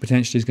battle which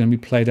potentially is going to be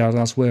played out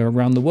elsewhere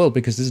around the world,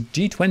 because this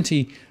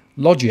G20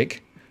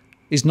 logic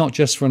is not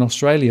just for an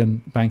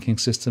Australian banking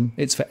system,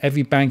 it's for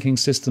every banking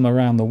system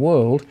around the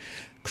world,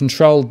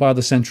 controlled by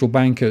the central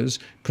bankers,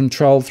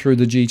 controlled through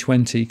the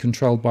G20,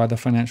 controlled by the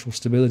Financial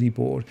Stability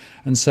Board.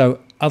 And so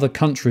other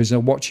countries are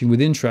watching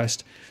with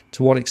interest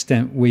to what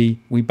extent we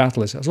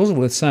battle this. It's also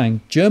worth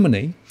saying,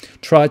 Germany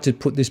tried to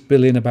put this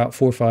bill in about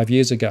 4 or 5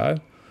 years ago,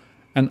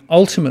 and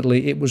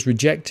ultimately it was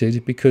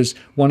rejected because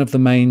one of the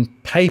main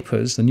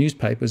papers, the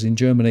newspapers in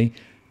Germany,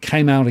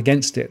 came out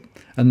against it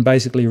and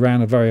basically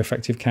ran a very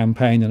effective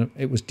campaign, and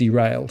it was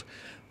derailed.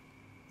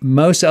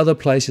 Most other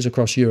places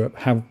across Europe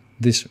have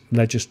this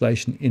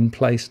legislation in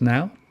place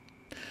now.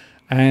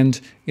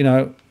 And, you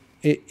know,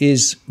 it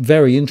is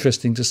very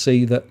interesting to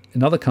see that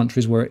in other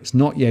countries where it's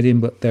not yet in,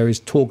 but there is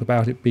talk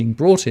about it being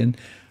brought in,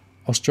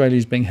 Australia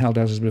is being held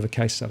out as a bit of a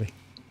case study.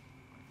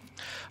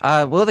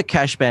 Will the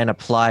cash ban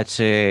apply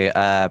to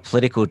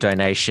political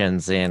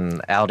donations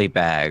in Aldi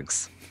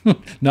bags?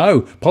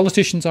 No,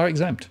 politicians are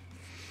exempt.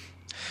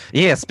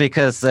 Yes,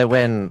 because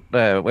when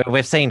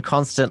we've seen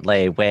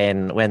constantly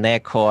when they're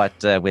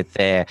caught with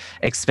their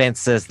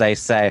expenses, they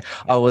say,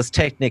 "Oh, it was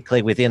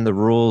technically within the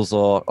rules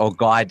or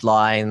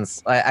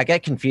guidelines." I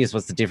get confused.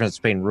 What's the difference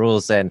between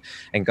rules and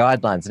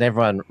guidelines? And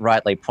everyone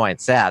rightly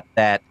points out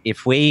that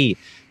if we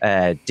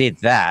did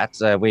that,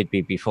 we'd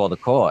be before the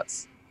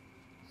courts.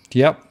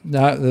 Yep.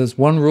 No, there's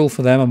one rule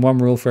for them and one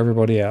rule for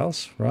everybody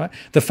else, right?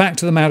 The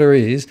fact of the matter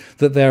is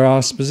that there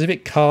are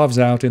specific carves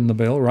out in the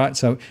bill, right?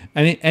 So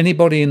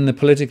anybody in the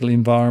political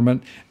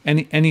environment,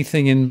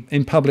 anything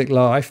in public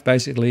life,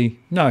 basically,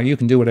 no, you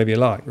can do whatever you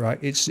like, right?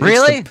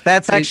 Really?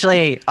 That's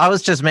actually, I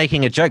was just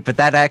making a joke, but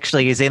that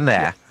actually is in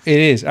there. It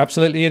is,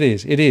 absolutely it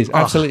is. It is,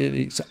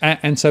 absolutely.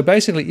 And so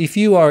basically, if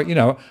you are, you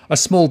know, a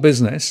small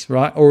business,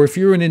 right, or if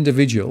you're an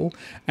individual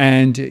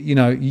and, you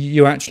know,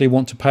 you actually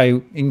want to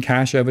pay in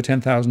cash over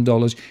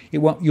 $10,000, you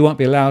won't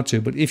be allowed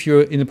to. But if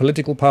you're in a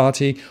political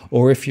party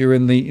or if you're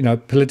in the, you know,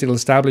 political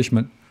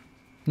establishment,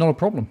 not a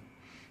problem.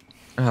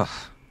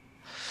 Oh.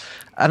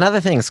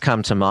 Another thing's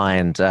come to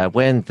mind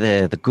when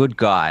the Good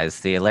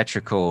Guys, the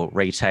electrical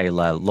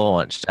retailer,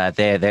 launched.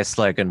 Their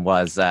slogan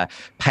was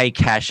 "Pay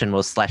cash and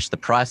we'll slash the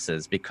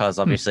prices," because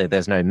obviously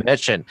there's no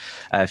merchant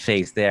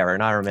fees there.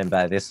 And I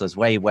remember this was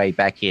way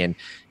back in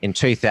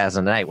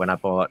 2008 when I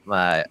bought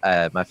my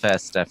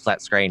first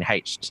flat screen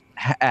HD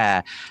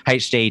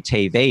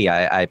TV.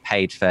 I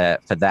paid for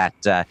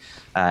that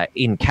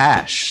in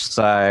cash.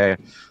 So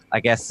I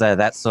guess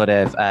that sort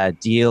of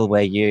deal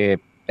where you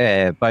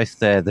both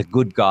the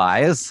good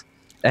guys,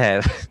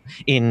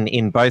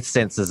 in both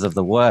senses of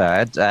the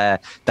word,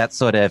 that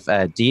sort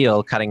of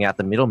deal, cutting out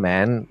the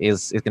middleman,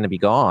 is going to be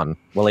gone.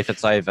 Well, if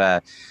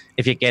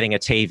you're getting a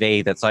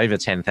TV that's over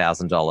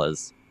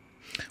 $10,000.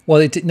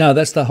 Well, no,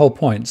 that's the whole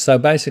point. So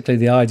basically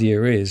the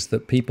idea is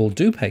that people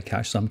do pay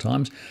cash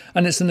sometimes,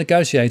 and it's a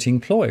negotiating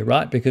ploy,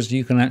 right? Because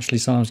you can actually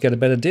sometimes get a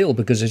better deal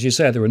because, as you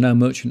said, there are no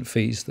merchant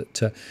fees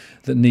that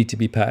need to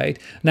be paid.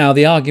 Now,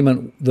 the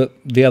argument that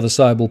the other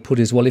side will put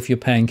is, well, if you're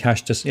paying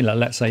cash, just, you know,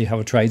 let's say you have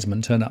a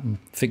tradesman turn up and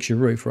fix your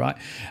roof, right?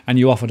 And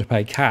you offer to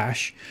pay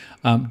cash,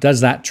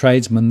 does that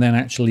tradesman then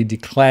actually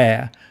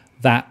declare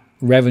that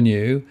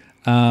revenue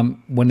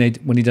when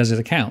he does his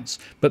accounts?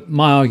 But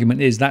my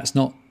argument is that's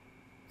not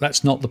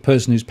the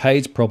person who's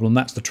paid's problem,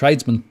 that's the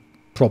tradesman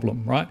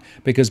problem, right?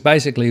 Because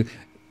basically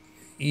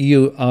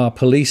you are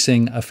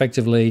policing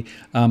effectively,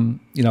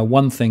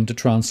 one thing to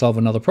try and solve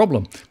another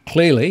problem.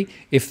 Clearly,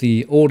 if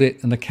the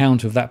audit and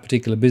account of that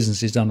particular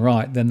business is done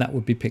right, then that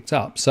would be picked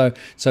up. So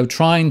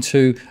trying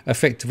to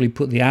effectively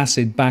put the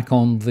acid back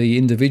on the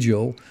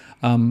individual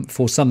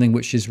for something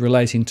which is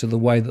relating to the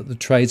way that the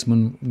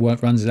tradesman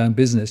runs his own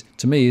business,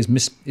 to me, is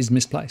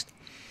misplaced.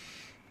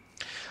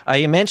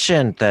 You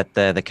mentioned that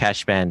the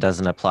cash ban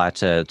doesn't apply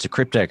to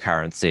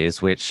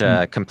cryptocurrencies, which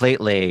are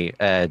completely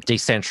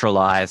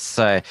decentralized.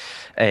 So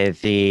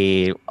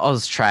the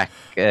AusTrack,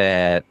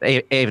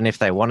 even if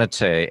they wanted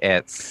to,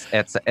 it's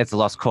a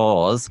lost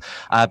cause.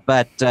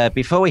 But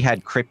before we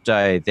had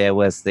crypto, there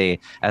was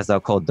as they're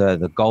called,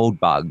 the gold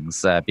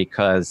bugs,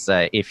 because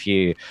if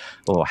you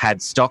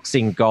had stocks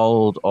in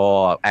gold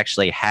or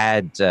actually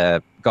had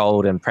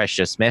gold and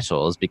precious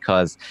metals,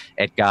 because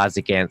it guards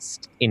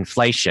against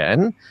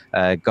inflation.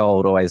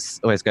 Gold always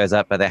goes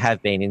up, but there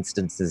have been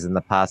instances in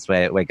the past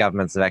where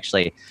governments have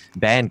actually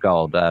banned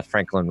gold.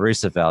 Franklin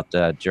Roosevelt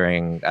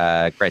during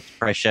Great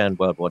Depression,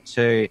 World War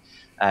II,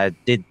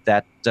 did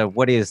that.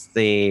 What is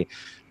the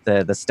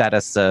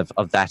status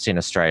of that in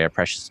Australia,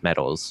 precious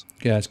metals?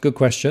 Yeah, it's a good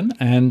question.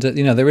 And,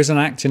 there is an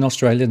act in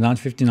Australia, the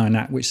 1959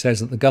 Act, which says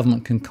that the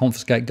government can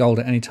confiscate gold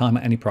at any time,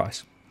 at any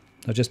price.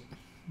 So just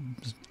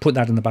put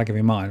that in the back of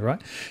your mind,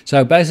 right?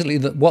 So basically,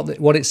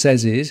 what it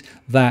says is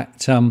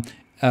that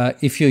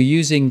if you're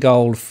using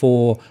gold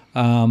for,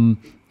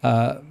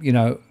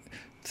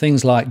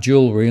 things like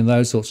jewellery and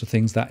those sorts of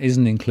things, that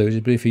isn't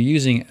included. But if you're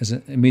using it as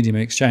a medium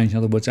of exchange, in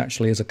other words,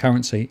 actually as a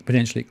currency,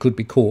 potentially it could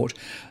be caught.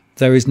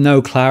 There is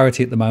no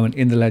clarity at the moment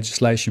in the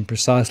legislation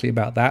precisely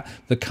about that.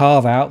 The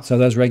carve out, so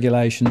those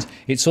regulations,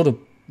 it sort of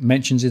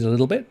mentions it a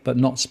little bit, but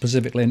not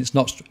specifically. And it's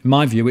not, in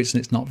my view,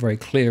 it's not very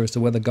clear as to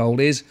whether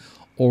gold is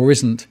or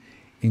isn't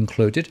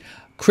included.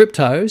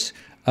 Cryptos,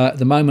 at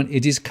the moment,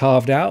 it is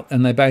carved out,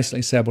 and they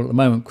basically said, well, at the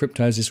moment,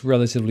 cryptos is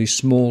relatively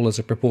small as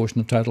a proportion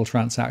of total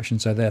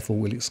transactions, so therefore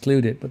we'll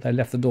exclude it. But they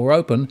left the door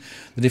open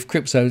that if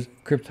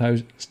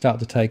cryptos start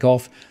to take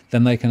off,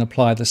 then they can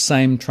apply the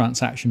same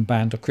transaction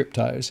ban to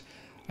cryptos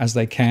as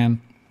they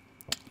can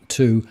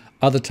to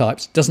other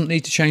types. Doesn't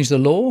need to change the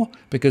law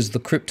because the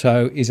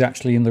crypto is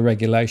actually in the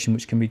regulation,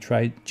 which can be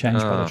changed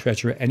by the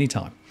Treasury at any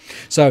time.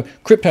 So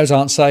cryptos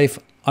aren't safe.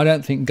 I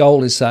don't think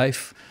gold is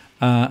safe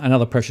and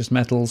other precious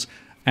metals.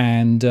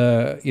 And,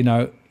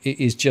 it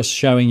is just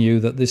showing you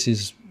that this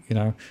is,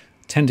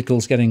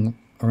 tentacles getting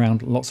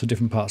around lots of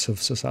different parts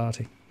of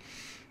society.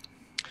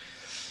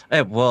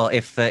 Well,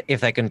 if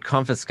they can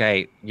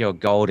confiscate your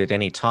gold at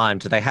any time,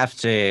 do they have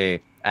to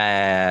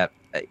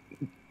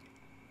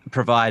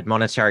provide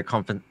monetary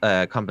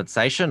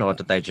compensation, or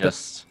do they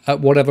just at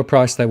whatever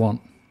price they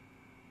want?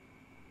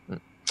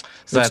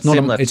 So it's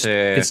similar to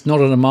it's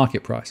not at a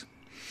market price.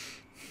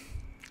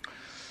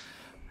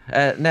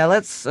 Now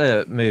let's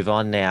move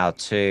on now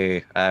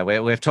to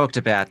we've talked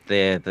about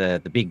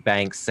the big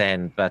banks,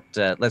 but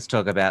let's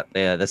talk about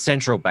the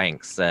central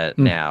banks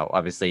now.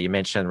 Obviously, you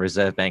mentioned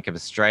Reserve Bank of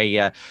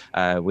Australia,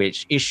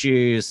 which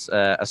issues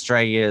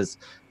Australia's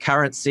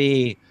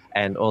currency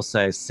and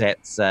also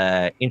sets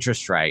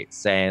interest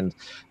rates. And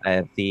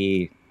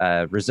the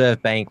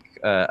Reserve Bank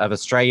of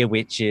Australia,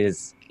 which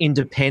is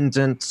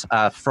independent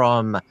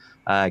from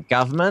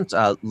government,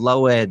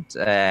 lowered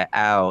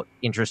our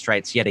interest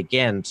rates yet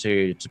again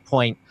to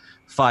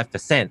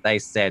 0.5%. They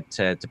said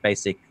to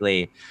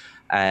basically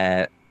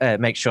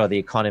make sure the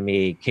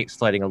economy keeps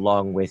floating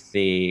along with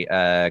the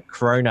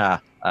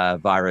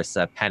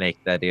coronavirus panic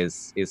that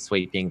is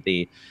sweeping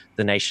the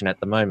nation at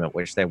the moment,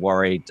 which they're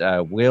worried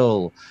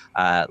will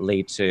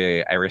lead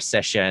to a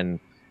recession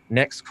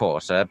next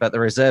quarter. But the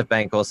Reserve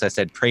Bank also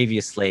said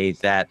previously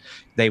that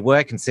they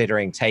were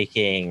considering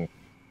taking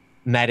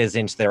matters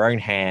into their own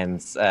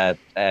hands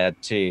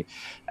to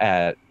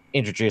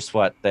introduce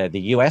what the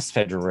US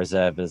Federal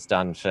Reserve has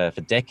done for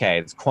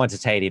decades,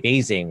 quantitative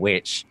easing,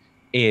 which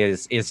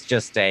is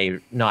just a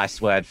nice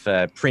word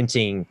for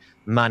printing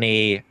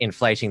money,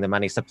 inflating the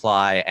money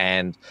supply,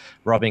 and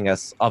robbing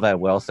us of our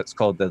wealth. It's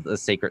called the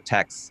secret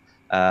tax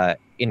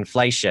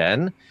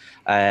inflation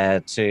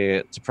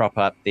to prop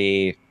up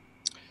the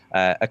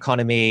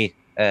economy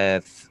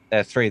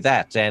through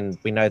that. And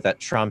we know that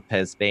Trump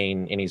has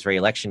been, in his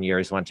re-election year,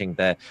 is wanting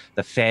the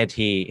Fed.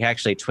 He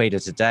actually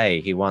tweeted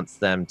today he wants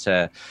them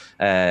to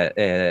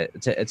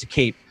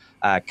keep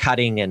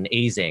cutting and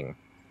easing.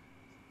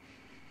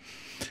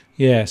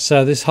 Yeah,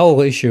 so this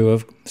whole issue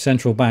of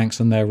central banks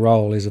and their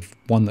role is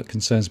one that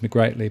concerns me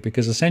greatly,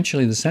 because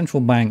essentially the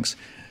central banks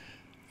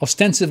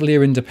ostensibly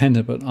are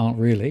independent but aren't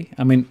really.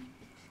 I mean,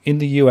 in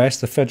the US,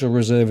 the Federal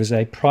Reserve is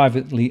a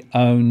privately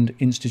owned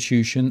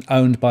institution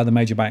owned by the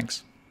major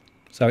banks.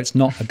 So it's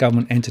not a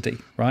government entity,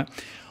 right?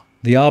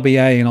 The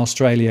RBA in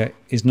Australia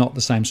is not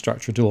the same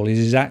structure at all. It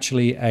is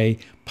actually a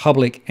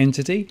public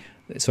entity,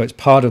 so it's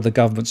part of the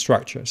government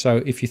structure.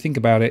 So if you think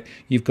about it,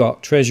 you've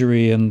got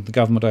Treasury and the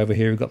government over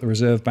here, you've got the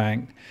Reserve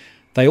Bank.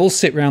 They all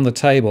sit around the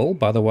table,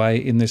 by the way,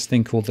 in this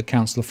thing called the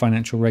Council of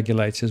Financial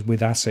Regulators with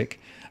ASIC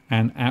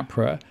and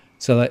APRA.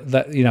 So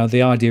that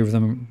the idea of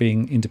them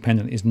being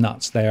independent is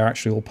nuts. They are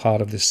actually all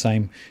part of this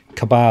same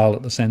cabal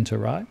at the centre,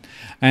 right?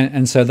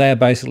 And so they're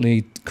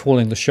basically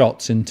calling the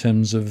shots in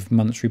terms of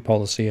monetary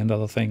policy and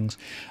other things.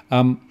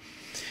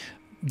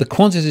 The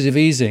quantitative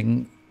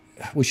easing,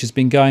 which has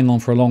been going on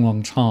for a long,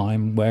 long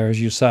time, where,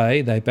 as you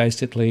say, they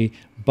basically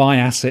buy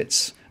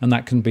assets, and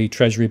that can be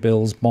treasury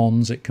bills,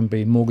 bonds, it can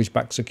be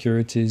mortgage-backed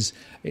securities.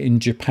 In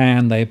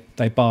Japan, they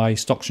buy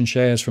stocks and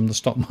shares from the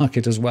stock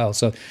market as well.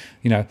 So,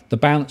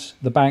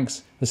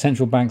 the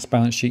central bank's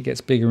balance sheet gets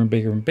bigger and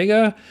bigger and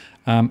bigger.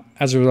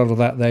 As a result of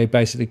that, they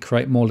basically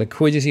create more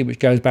liquidity, which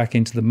goes back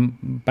into the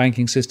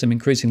banking system,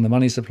 increasing the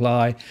money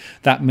supply.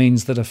 That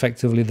means that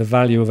effectively the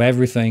value of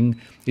everything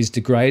is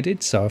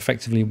degraded. So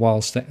effectively,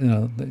 whilst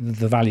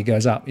the value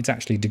goes up, it's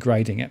actually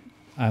degrading it.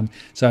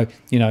 So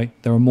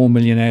there are more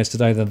millionaires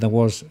today than there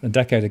was a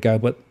decade ago,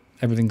 but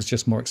everything's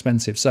just more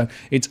expensive. So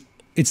it's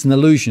an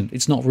illusion.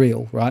 It's not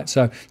real, right?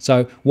 So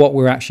what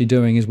we're actually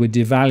doing is we're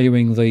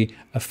devaluing the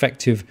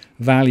effective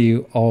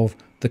value of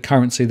the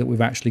currency that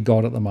we've actually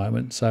got at the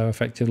moment. So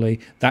effectively,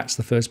 that's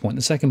the first point.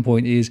 The second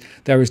point is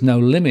there is no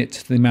limit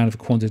to the amount of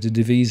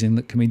quantitative easing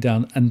that can be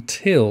done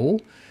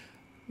until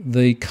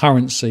the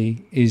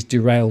currency is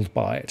derailed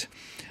by it.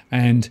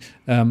 And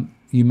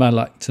you might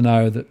like to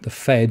know that the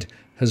Fed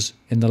has,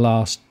 in the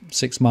last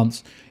 6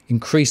 months,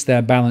 increased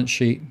their balance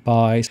sheet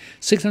by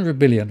 600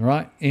 billion,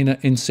 right,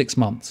 in 6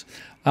 months.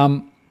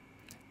 That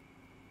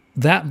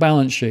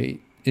balance sheet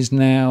is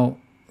now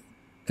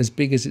as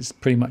big as it's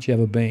pretty much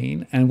ever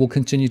been, and will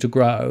continue to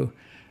grow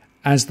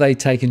as they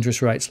take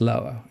interest rates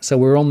lower. So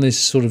we're on this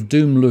sort of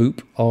doom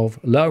loop of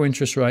lower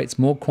interest rates,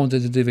 more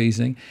quantitative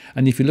easing.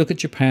 And if you look at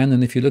Japan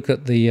and if you look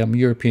at the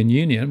European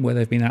Union, where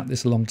they've been at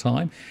this a long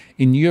time,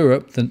 in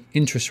Europe, the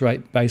interest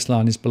rate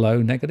baseline is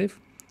below negative.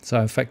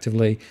 So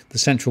effectively, the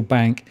central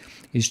bank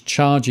is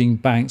charging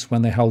banks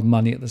when they hold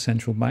money at the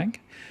central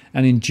bank.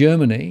 And in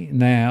Germany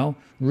now,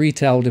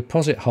 retail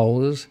deposit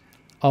holders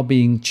are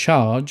being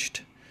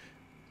charged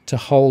to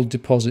hold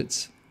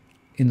deposits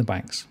in the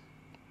banks.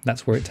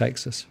 That's where it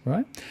takes us,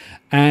 right?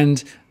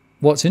 And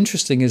what's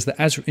interesting is that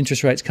as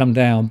interest rates come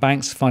down,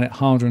 banks find it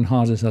harder and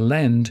harder to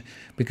lend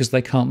because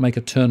they can't make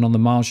a turn on the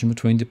margin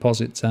between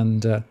deposits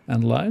and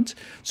loans.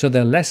 So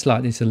they're less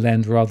likely to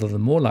lend rather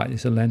than more likely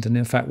to lend. And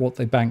in fact, what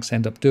the banks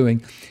end up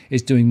doing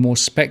is doing more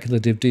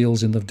speculative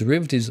deals in the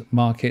derivatives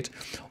market,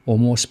 or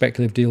more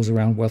speculative deals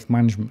around wealth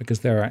management,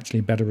 because there are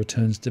actually better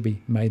returns to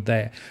be made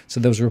there. So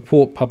there was a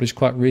report published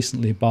quite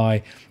recently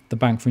by the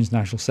Bank for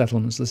International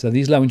Settlements that said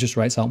these low interest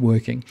rates aren't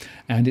working,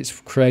 and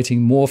it's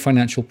creating more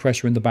financial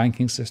pressure in the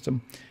banking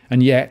system.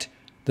 And yet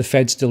the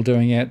Fed's still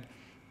doing it,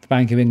 the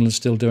Bank of England's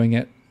still doing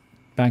it,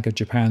 Bank of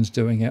Japan's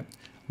doing it.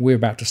 We're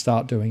about to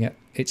start doing it.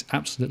 It's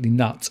absolutely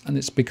nuts. And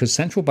it's because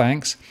central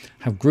banks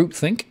have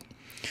groupthink.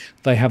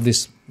 They have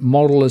this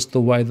model as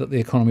the way that the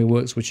economy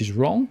works, which is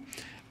wrong.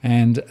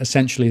 And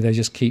essentially they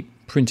just keep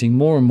printing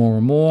more and more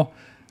and more,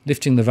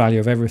 lifting the value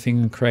of everything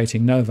and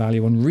creating no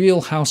value. And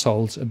real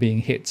households are being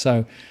hit.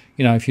 So,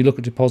 you know, if you look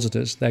at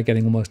depositors, they're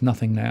getting almost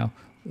nothing now.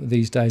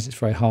 These days it's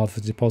very hard for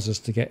depositors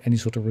to get any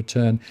sort of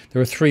return.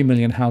 There are 3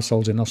 million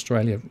households in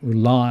Australia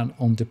reliant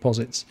on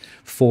deposits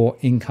for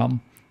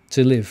income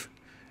to live,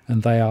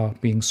 and they are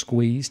being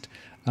squeezed.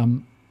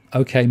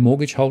 Okay,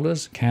 mortgage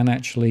holders can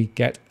actually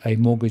get a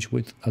mortgage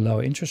with a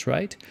lower interest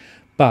rate,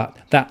 but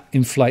that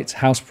inflates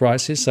house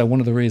prices. So one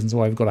of the reasons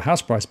why we've got a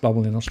house price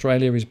bubble in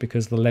Australia is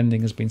because the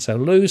lending has been so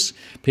loose.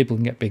 People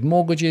can get big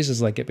mortgages.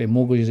 As they get big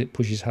mortgages, it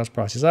pushes house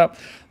prices up.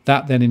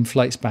 That then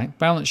inflates bank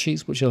balance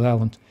sheets, which allow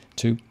them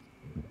to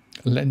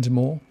lend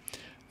more.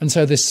 And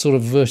so this sort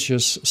of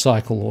virtuous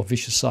cycle, or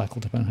vicious cycle,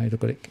 depending on how you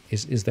look at it,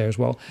 is there as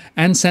well.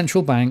 And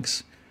central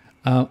banks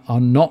are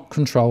not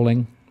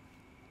controlling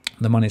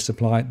the money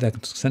supply. Their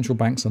central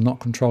banks are not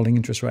controlling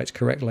interest rates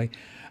correctly.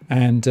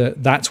 And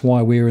that's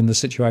why we're in the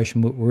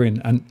situation we're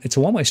in. And it's a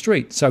one-way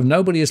street. So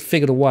nobody has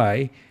figured a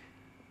way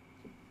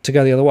to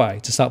go the other way,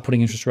 to start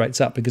putting interest rates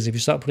up. Because if you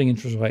start putting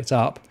interest rates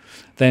up,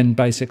 then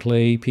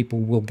basically people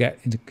will get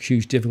into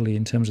huge difficulty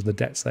in terms of the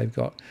debts they've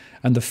got.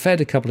 And the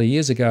Fed a couple of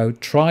years ago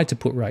tried to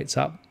put rates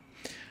up,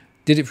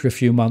 did it for a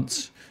few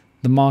months.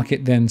 The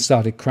market then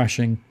started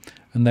crashing,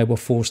 and they were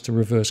forced to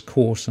reverse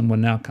course and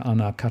are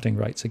now cutting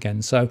rates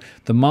again. So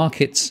the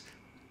markets,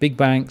 big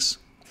banks,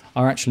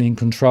 are actually in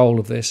control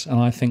of this. And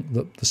I think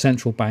that the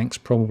central banks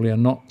probably are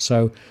not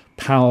so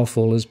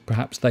powerful as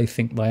perhaps they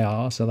think they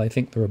are. So they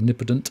think they're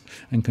omnipotent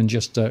and can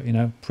just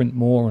print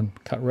more and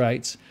cut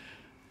rates.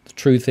 The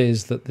truth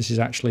is that this is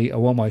actually a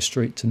one-way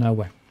street to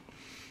nowhere.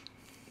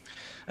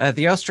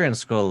 The Austrian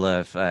School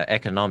of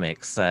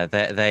Economics,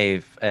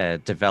 they've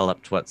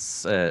developed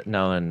what's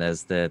known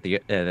as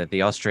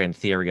the Austrian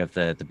theory of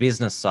the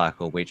business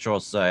cycle, which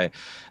also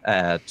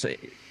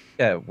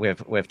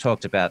we've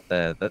talked about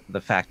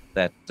the fact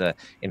that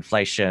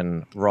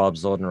inflation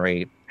robs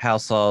ordinary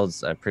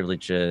households,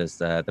 privileges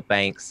the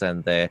banks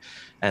and the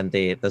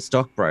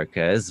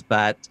stockbrokers.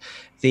 But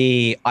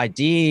the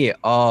idea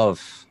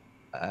of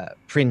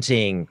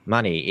printing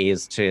money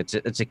is to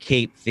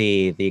keep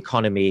the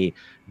economy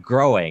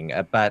growing.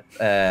 But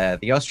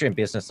the Austrian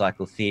business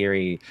cycle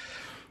theory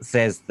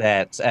says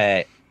that,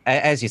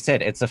 as you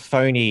said, it's a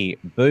phony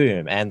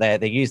boom. And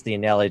they use the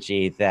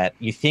analogy that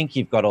you think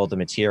you've got all the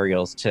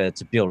materials to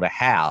build a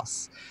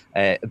house,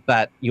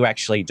 but you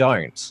actually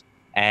don't.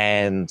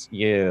 And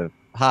you're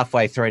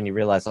halfway through and you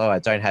realize, oh, I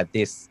don't have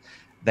this.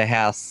 The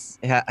house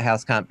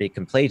can't be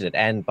completed.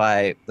 And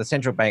by the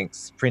central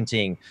banks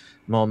printing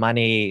more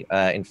money,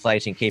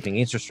 inflating, keeping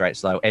interest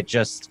rates low, it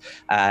just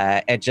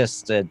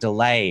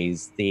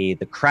delays the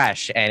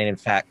crash, and in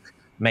fact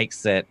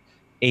makes it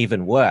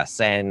even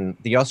worse. And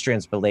the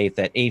Austrians believe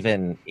that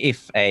even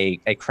if a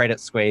credit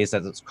squeeze,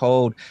 as it's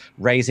called,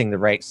 raising the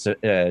rates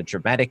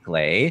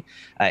dramatically,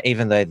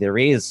 even though there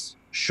is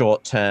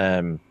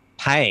short-term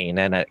pain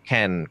and it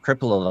can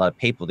cripple a lot of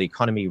people, the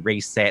economy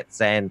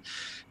resets, and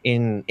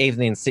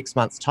even in 6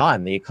 months'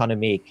 time, the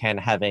economy can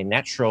have a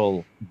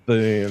natural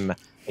boom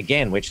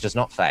again, which is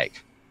not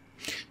fake.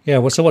 Yeah,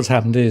 well, so what's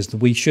happened is that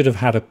we should have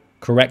had a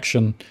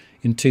correction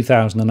in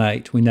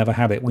 2008. We never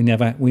had it. We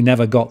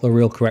never got the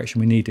real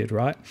correction we needed,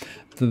 right?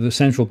 The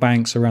central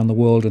banks around the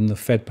world, and the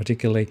Fed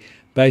particularly,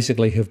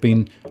 basically have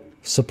been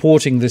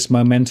supporting this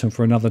momentum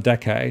for another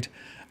decade.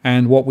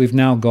 And what we've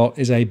now got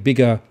is a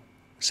bigger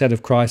set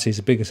of crises,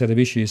 a bigger set of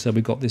issues. So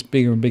we've got this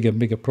bigger and bigger and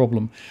bigger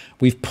problem.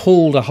 We've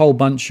pulled a whole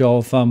bunch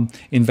of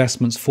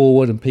investments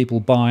forward, and people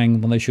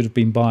buying when they should have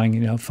been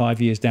buying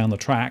 5 years down the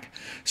track.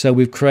 So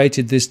we've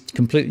created this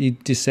completely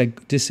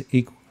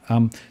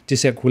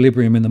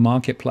disequilibrium in the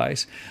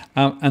marketplace.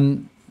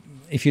 And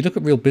if you look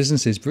at real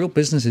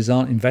businesses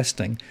aren't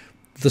investing.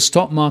 The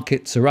stock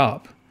markets are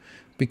up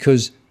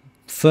because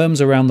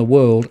firms around the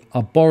world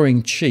are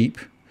borrowing cheap,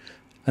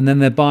 and then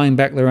they're buying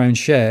back their own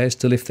shares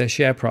to lift their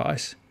share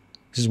price.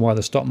 This is why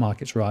the stock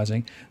market's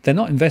rising. They're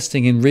not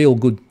investing in real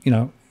good,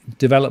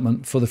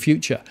 development for the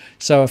future.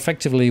 So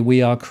effectively,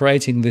 we are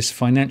creating this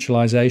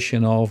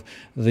financialization of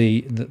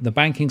the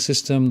banking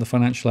system, the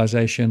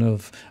financialization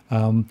of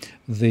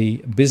the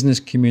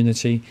business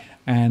community,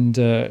 and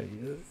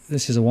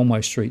this is a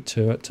one-way street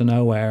to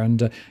nowhere.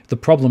 And the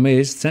problem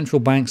is,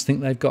 central banks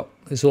think they've got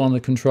this all under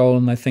control,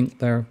 and they think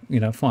they're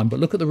fine. But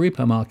look at the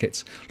repo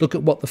markets. Look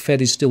at what the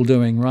Fed is still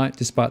doing, right?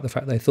 Despite the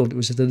fact they thought it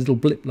was just a little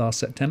blip last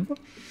September.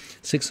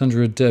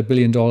 $600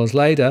 billion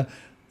later,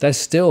 they're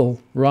still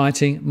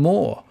writing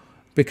more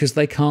because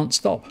they can't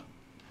stop.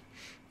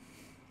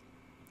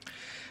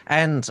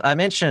 And I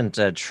mentioned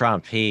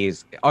Trump.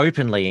 He's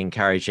openly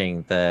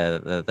encouraging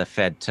the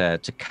Fed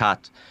to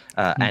cut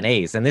and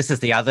ease. And this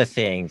is the other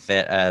thing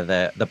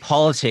that the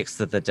politics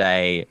of the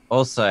day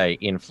also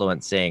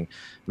influencing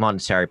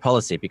monetary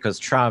policy, because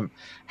Trump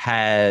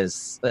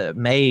has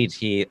made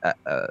the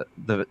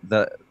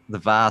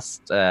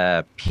vast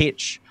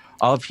pitch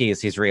of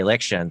his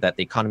re-election that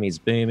the economy is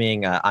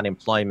booming,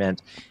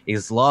 unemployment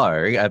is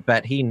low,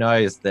 but he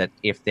knows that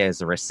if there's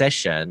a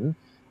recession,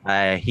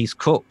 he's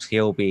cooked.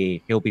 He'll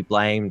be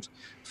blamed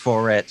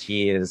for it.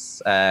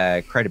 His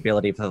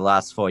credibility for the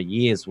last 4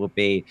 years will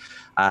be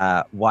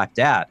wiped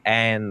out.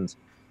 And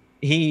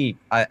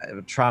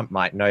Trump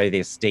might know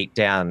this deep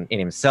down in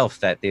himself,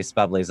 that this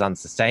bubble is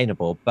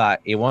unsustainable,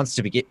 but he wants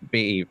to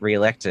be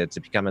re-elected to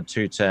become a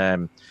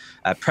two-term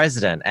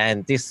president.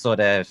 And this sort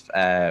of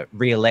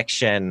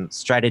re-election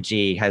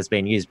strategy has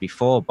been used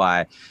before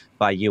by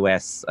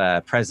US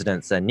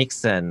presidents,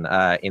 Nixon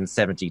in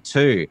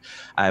 '72,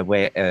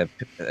 where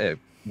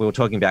we were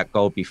talking about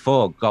gold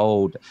before.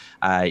 Gold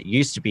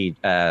used to be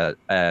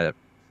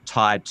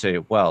tied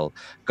to, well,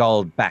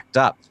 gold backed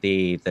up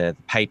the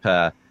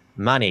paper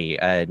money.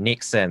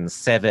 Nixon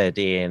severed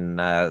in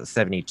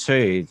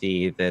 '72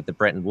 the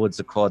Bretton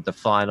Woods Accord, the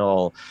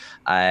final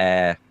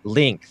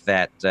link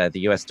that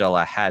the US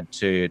dollar had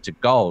to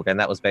gold, and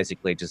that was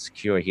basically to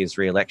secure his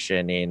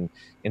re-election in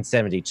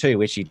 '72,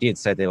 which he did.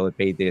 So there would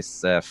be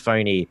this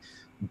phony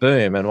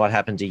boom. And what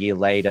happened a year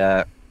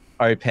later?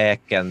 OPEC,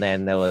 and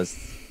then there was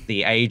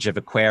the age of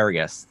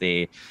Aquarius,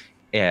 the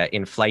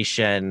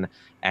inflation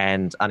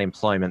and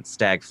unemployment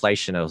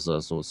stagflation, as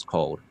it was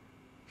called.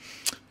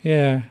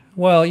 Yeah,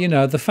 well,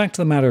 the fact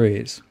of the matter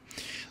is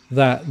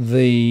that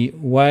the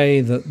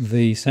way that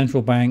the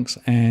central banks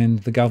and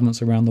the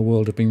governments around the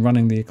world have been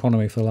running the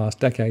economy for the last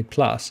decade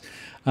plus,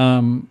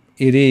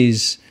 it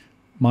is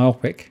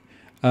myopic.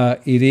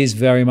 It is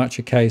very much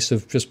a case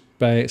of just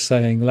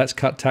saying, let's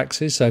cut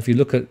taxes. So if you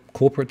look at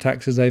corporate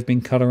taxes, they've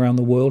been cut around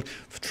the world.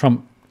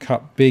 Trump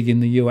cut big in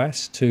the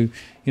US to,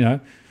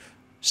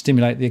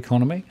 stimulate the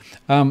economy.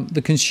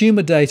 The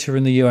consumer data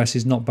in the US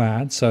is not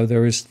bad, so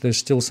there's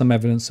still some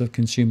evidence of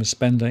consumer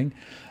spending,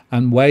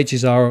 and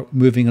wages are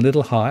moving a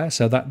little higher,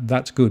 so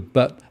that's good.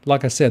 But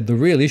like I said, the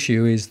real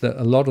issue is that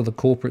a lot of the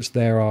corporates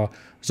there are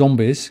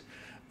zombies.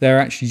 They're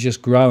actually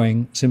just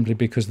growing simply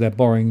because they're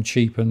borrowing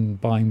cheap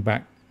and buying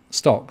back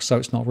stocks, so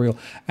it's not real.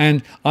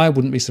 And I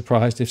wouldn't be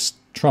surprised if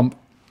Trump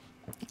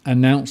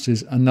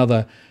announces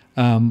another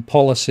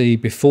policy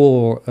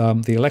before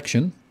the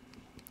election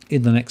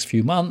in the next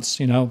few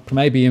months,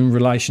 maybe in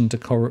relation to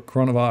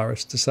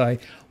coronavirus, to say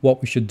what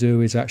we should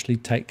do is actually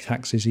take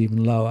taxes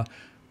even lower,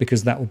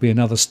 because that will be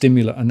another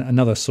stimulant and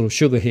another sort of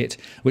sugar hit,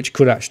 which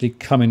could actually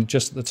come in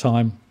just at the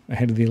time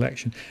ahead of the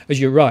election. As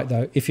you're right,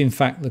 though, if in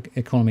fact the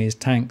economy is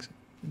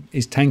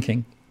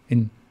tanking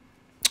in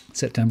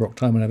September,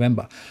 October,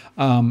 November,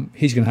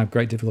 he's going to have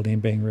great difficulty in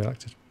being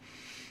re-elected.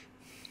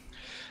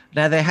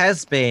 Now, there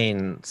has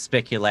been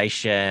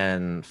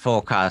speculation,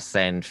 forecasts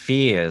and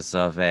fears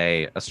of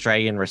a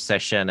Australian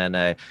recession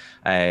and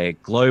a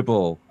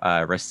global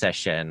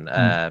recession.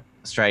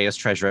 Australia's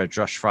Treasurer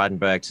Josh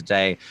Frydenberg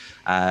today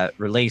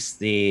released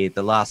the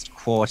last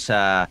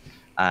quarter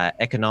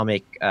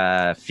economic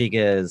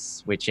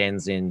figures, which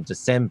ends in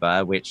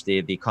December, which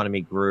the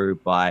economy grew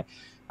by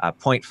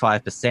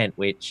 0.5%,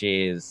 which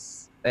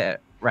is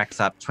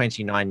racks up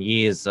 29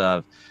 years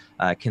of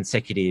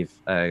consecutive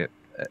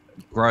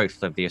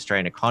growth of the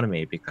Australian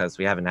economy, because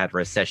we haven't had a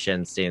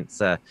recession since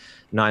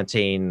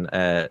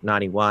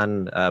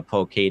 1991,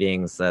 Paul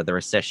Keating's the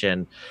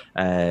recession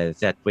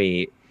that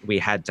we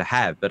had to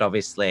have. But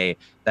obviously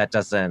that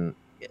doesn't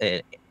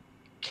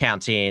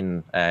count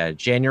in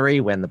January,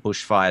 when the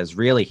bushfires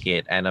really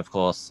hit, and of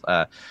course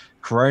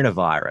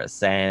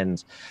coronavirus.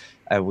 And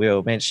we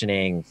were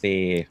mentioning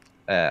the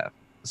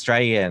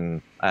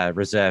Australian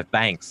Reserve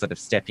Bank sort of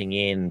stepping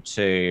in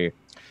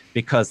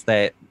because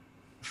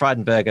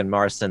Frydenberg and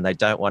Morrison, they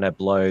don't want to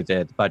blow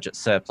the budget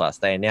surplus.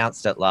 They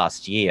announced it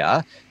last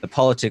year. The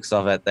politics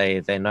of it,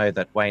 they know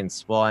that Wayne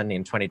Swan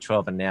in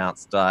 2012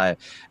 announced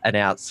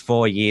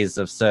 4 years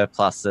of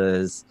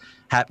surpluses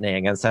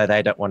happening, and so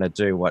they don't want to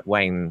do what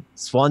Wayne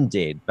Swan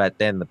did. But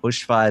then the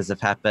bushfires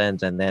have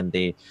happened, and then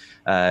the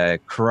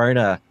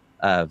corona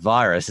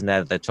virus, and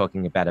now they're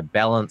talking about a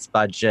balanced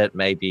budget,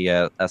 maybe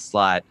a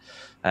slight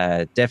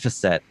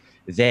deficit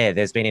there.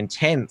 There's been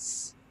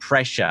intense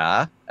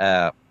pressure,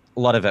 a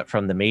lot of it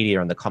from the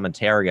media and the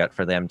commentariat,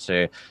 for them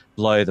to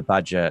blow the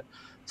budget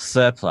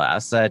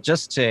surplus.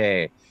 Just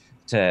to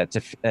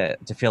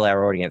fill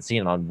our audience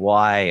in on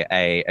why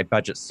a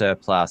budget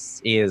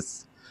surplus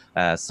is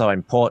so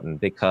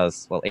important,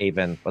 because, well,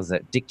 even was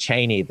it Dick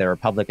Cheney, the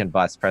Republican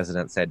vice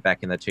president, said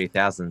back in the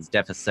 2000s,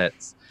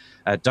 deficits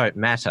don't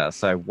matter.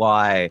 So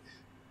why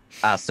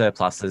are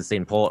surpluses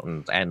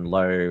important and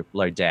low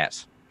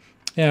debt?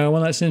 Yeah,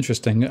 well, that's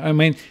interesting. I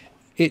mean,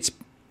 it's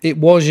It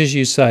was, as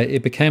you say,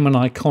 it became an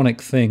iconic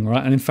thing,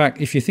 right? And in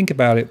fact, if you think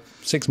about it,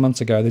 6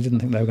 months ago, they didn't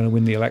think they were going to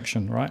win the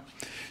election, right?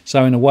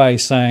 So in a way,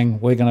 saying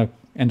we're going to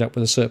end up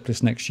with a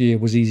surplus next year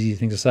was easy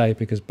thing to say,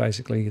 because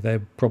basically they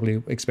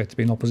probably expect to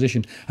be in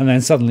opposition, and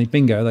then suddenly,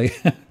 bingo, they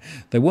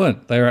they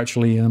weren't. They were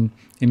actually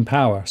in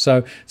power.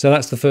 So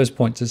that's the first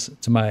point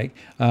to make.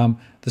 The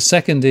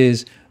second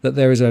is that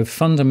there is a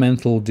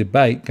fundamental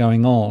debate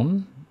going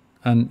on,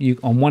 and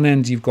on one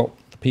end you've got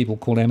people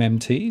called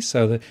MMTs,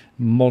 so the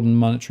modern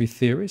monetary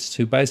theorists,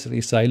 who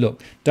basically say,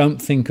 look,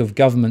 don't think of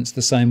governments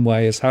the same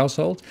way as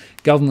households.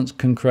 Governments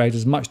can create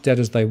as much debt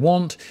as they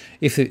want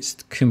if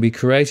it can be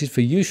created for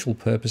useful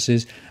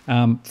purposes.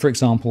 For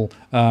example,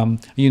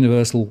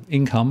 universal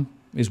income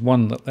is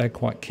one that they're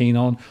quite keen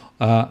on.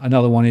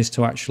 Another one is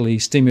to actually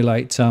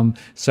stimulate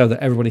so that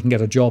everybody can get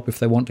a job if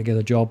they want to get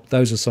a job.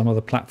 Those are some of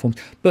the platforms.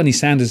 Bernie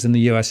Sanders in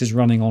the US is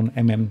running on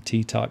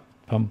MMT type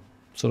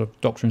sort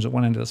of doctrines at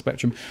one end of the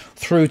spectrum,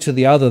 through to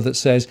the other that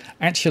says,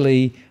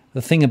 actually,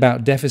 the thing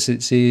about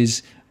deficits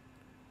is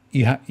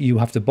you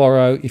have to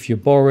borrow. If you're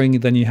borrowing,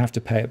 then you have to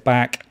pay it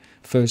back,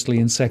 firstly,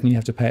 and secondly, you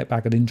have to pay it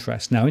back at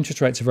interest. Now, interest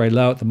rates are very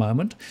low at the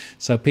moment,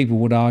 so people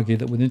would argue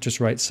that with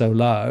interest rates so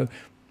low,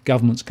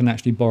 governments can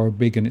actually borrow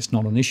big and it's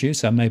not an issue,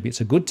 so maybe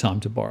it's a good time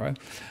to borrow.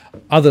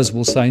 Others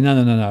will say,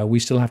 no, we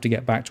still have to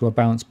get back to a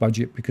balanced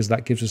budget, because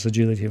that gives us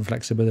agility and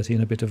flexibility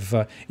and a bit of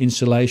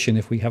insulation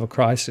if we have a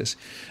crisis.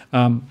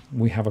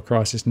 We have a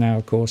crisis now,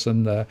 of course,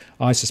 and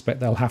I suspect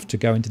they'll have to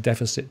go into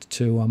deficit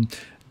to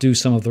do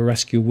some of the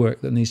rescue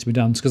work that needs to be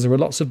done, because there are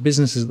lots of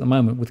businesses at the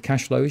moment with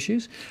cash flow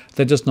issues.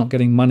 They're just not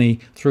getting money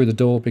through the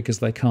door because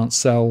they can't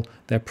sell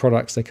their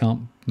products, they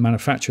can't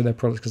manufacture their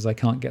products because they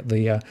can't get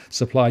the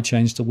supply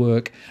chains to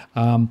work.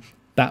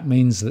 That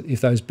means that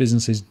if those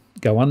businesses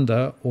go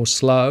under or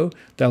slow,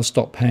 they'll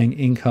stop paying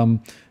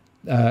income,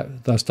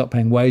 they'll stop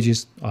paying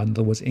wages, in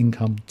other words,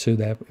 income, to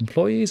their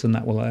employees, and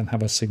that will then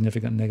have a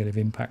significant negative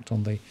impact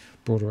on the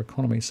broader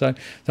economy. So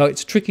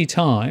it's tricky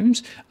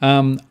times.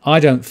 I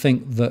don't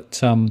think that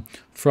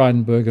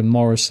Frydenberg and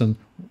Morrison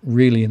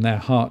really in their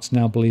hearts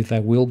now believe they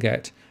will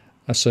get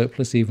a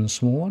surplus, even a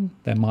small one.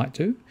 They might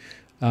do.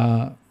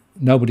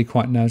 Nobody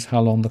quite knows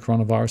how long the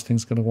coronavirus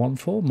thing's going to go on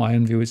for. My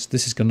own view is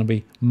this is going to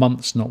be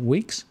months, not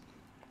weeks.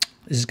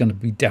 This is going to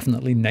be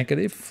definitely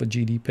negative for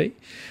GDP,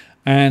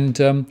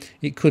 and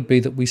it could be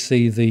that we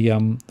see the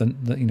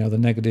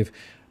negative.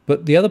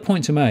 But the other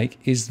point to make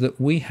is that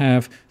we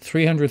have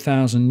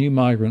 300,000 new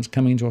migrants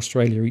coming to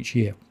Australia each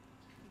year,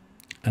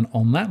 and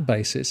on that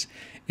basis,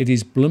 it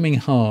is blooming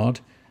hard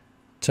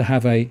to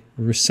have a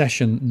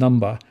recession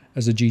number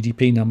as a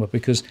GDP number,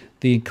 because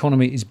the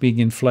economy is being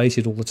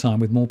inflated all the time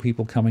with more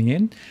people coming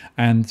in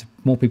and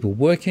more people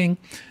working,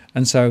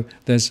 and so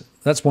that's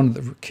one of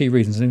the key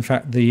reasons. And in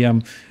fact,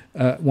 the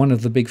one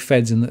of the big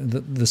Feds in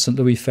the St.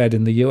 Louis Fed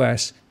in the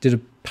US did a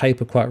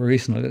paper quite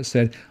recently that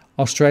said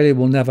Australia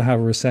will never have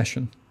a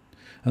recession,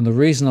 and the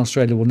reason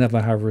Australia will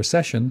never have a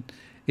recession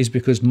is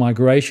because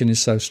migration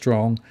is so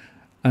strong,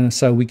 and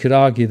so we could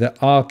argue that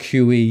our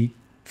QE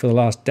for the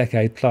last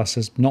decade plus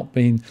has not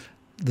been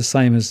the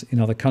same as in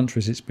other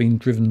countries. It's been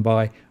driven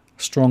by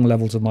strong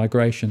levels of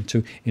migration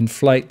to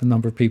inflate the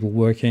number of people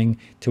working,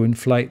 to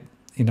inflate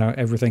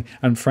everything.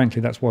 And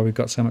frankly, that's why we've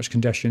got so much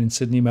congestion in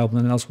Sydney, Melbourne,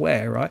 and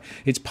elsewhere, right?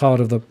 It's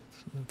part of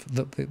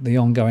the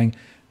ongoing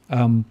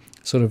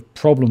sort of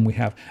problem we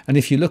have. And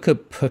if you look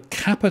at per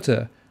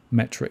capita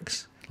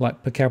metrics,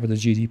 like per capita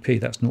GDP,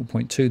 that's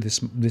 0.2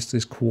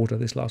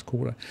 this last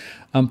quarter.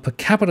 Per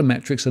capita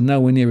metrics are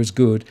nowhere near as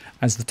good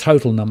as the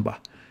total number,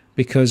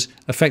 because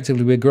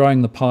effectively we're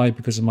growing the pie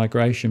because of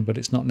migration, but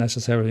it's not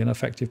necessarily an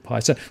effective pie.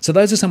 So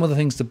those are some of the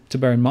things to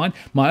bear in mind.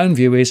 My own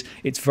view is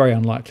it's very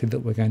unlikely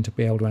that we're going to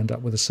be able to end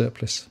up with a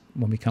surplus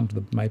when we come to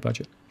the May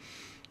budget.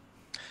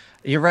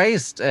 You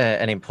raised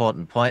an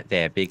important point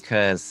there,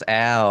 because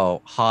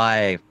our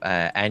high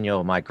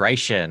annual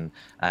migration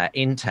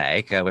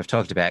intake, we've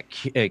talked about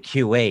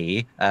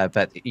QE,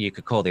 but you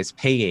could call this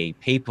PE,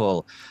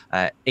 people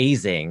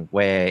easing.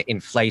 We're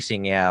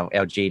inflating our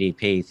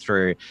GDP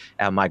through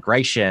our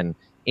migration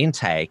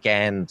intake,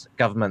 and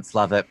governments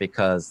love it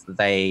because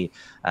they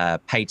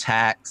pay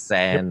tax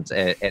and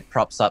it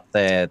props up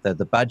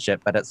the budget,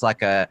 but it's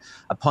like a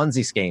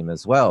Ponzi scheme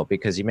as well,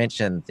 because you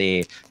mentioned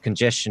the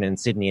congestion in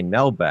Sydney and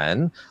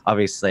Melbourne.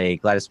 Obviously,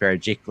 Gladys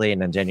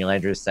Berejiklian and Daniel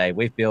Andrews say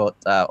we've built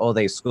all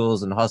these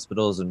schools and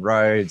hospitals and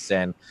roads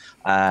and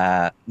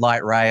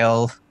light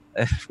rail,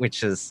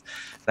 which is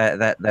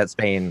that's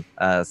been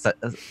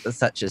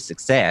such a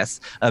success,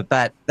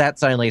 but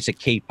that's only to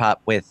keep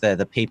up with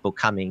the people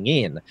coming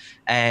in.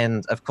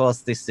 And of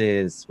course,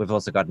 we've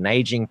also got an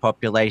aging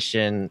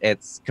population.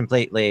 It's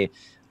completely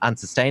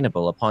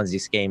unsustainable. A Ponzi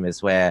scheme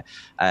is where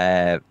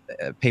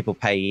people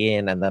pay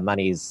in and the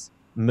money's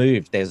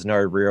moved. There's no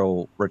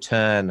real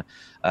return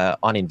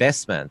on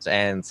investment,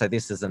 and so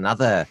this is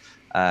another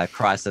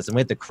crisis. And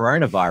with the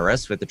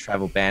coronavirus, with the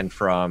travel ban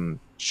from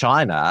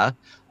China,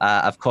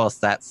 of course,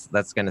 that's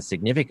going to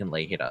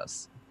significantly hit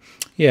us.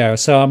 Yeah,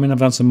 so I mean, I've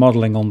done some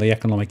modelling on the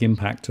economic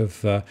impact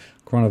of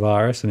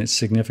coronavirus, and it's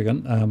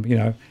significant.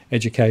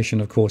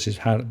 Education, of course, is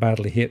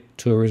badly hit.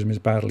 Tourism is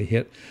badly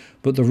hit,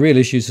 but the real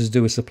issues is to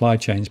do with supply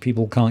chains.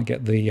 People can't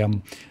get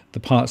the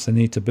parts they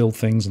need to build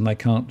things, and they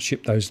can't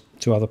ship those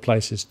to other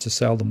places to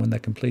sell them when they're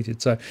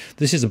completed. So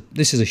this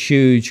is a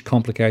huge,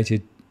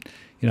 complicated,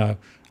 a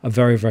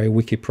very, very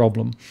wicked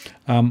problem.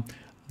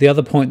 The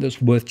other point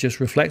that's worth just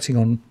reflecting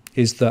on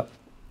is that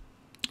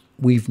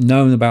we've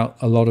known about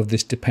a lot of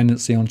this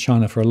dependency on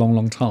China for a long,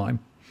 long time.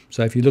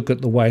 So if you look at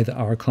the way that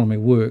our economy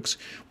works,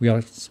 we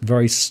are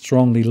very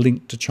strongly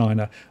linked to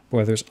China,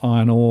 whether it's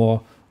iron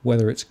ore,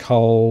 whether it's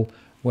coal,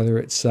 whether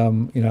it's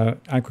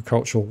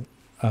agricultural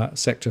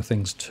sector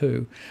things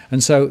too.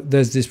 And so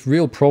there's this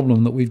real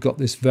problem that we've got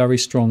this very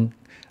strong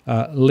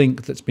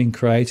link that's been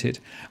created.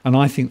 And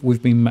I think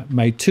we've been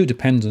made too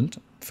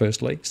dependent,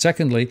 firstly.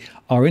 Secondly,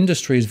 our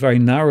industry is very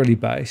narrowly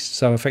based.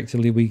 So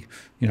effectively we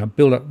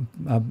build up,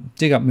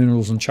 dig up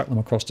minerals and chuck them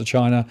across to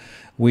China.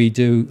 We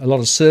do a lot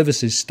of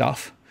services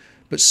stuff,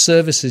 but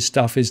services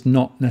stuff is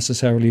not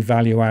necessarily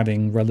value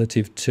adding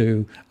relative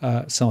to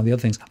some of the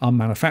other things. Our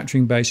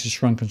manufacturing base has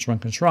shrunk and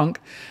shrunk and shrunk.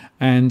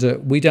 And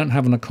we don't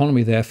have an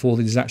economy, therefore,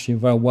 that is actually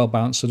very well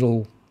balanced at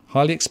all.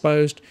 Highly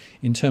exposed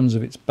in terms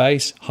of its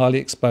base, highly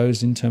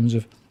exposed in terms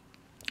of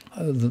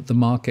the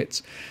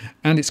markets.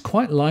 And it's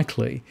quite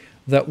likely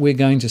that we're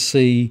going to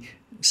see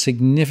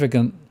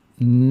significant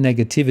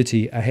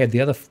negativity ahead. The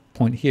other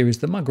point here is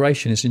the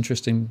migration is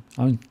interesting.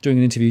 I'm doing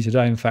an interview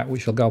today, in fact,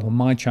 which will go up on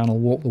my channel,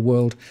 Walk the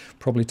World,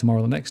 probably tomorrow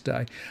or the next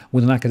day,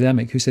 with an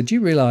academic who said, do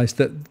you realise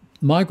that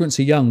migrants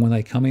are young when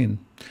they come in?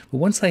 But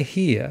once they're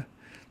here,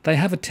 they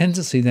have a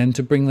tendency then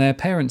to bring their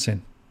parents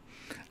in.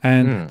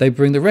 And they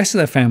bring the rest of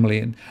their family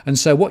in. And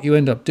so what you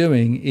end up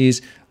doing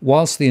is,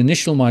 whilst the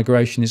initial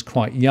migration is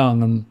quite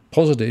young and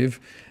positive,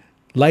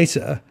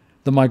 later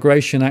the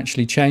migration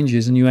actually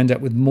changes and you end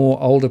up with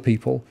more older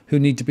people who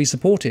need to be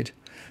supported.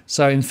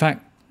 So in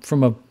fact,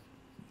 from a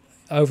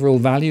overall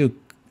value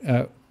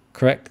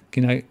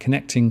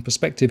connecting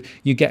perspective,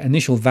 you get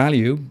initial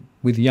value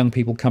with young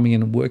people coming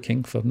in and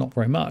working for not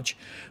very much.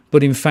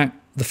 But in fact,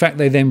 the fact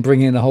they then bring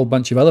in a whole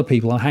bunch of other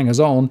people and hangers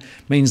on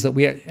means that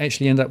we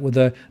actually end up with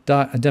a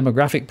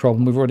demographic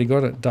problem. We've already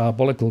got a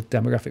diabolical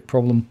demographic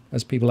problem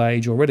as people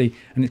age already,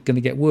 and it's going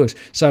to get worse.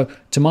 So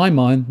to my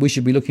mind, we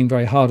should be looking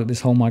very hard at this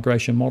whole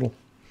migration model.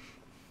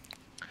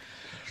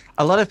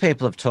 A lot of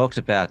people have talked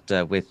about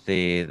with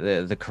the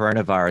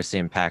coronavirus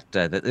impact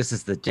that this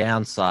is the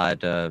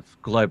downside of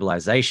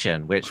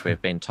globalization, which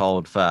we've been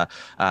told for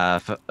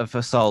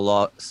so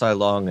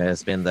long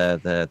has been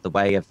the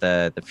way of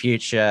the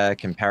future,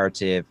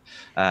 comparative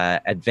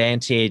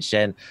advantage.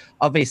 And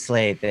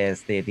obviously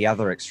there's the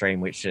other extreme,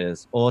 which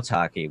is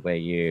autarky, where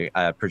you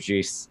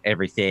produce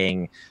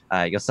everything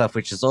yourself,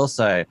 which is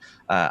also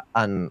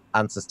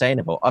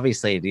unsustainable.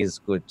 Obviously it is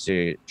good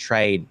to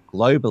trade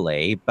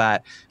globally,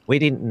 but we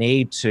didn't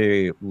need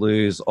to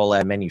lose all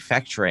our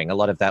manufacturing. A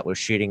lot of that was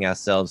shooting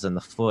ourselves in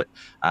the foot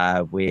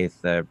with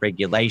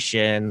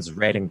regulations,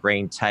 red and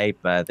green tape,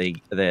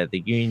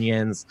 the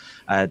unions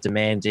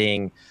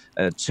demanding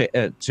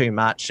too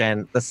much.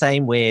 And the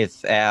same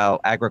with our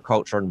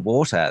agriculture and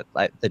water.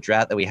 Like the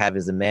drought that we have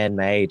is a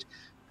man-made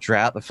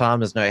drought. The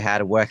farmers know how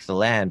to work the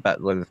land,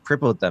 but we've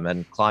crippled them,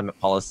 and climate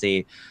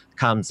policy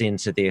comes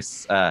into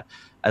this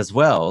as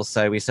well.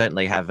 So we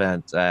certainly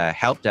haven't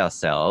helped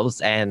ourselves,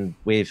 and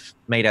we've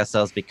made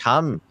ourselves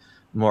become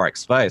more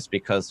exposed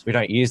because we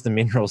don't use the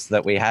minerals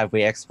that we have.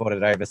 We export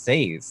it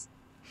overseas.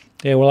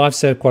 Yeah, well, I've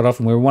said quite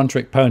often we're a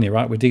one-trick pony,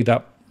 right? We dig it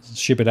up,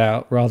 ship it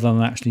out, rather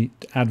than actually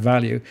add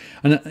value.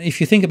 And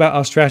if you think about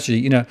our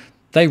strategy,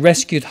 they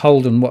rescued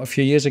Holden, a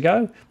few years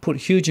ago, put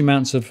huge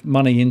amounts of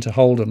money into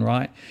Holden,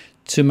 right,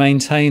 to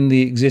maintain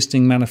the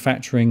existing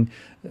manufacturing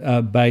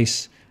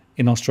base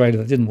in Australia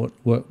that didn't work.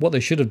 What they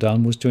should have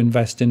done was to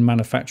invest in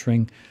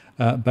manufacturing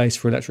base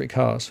for electric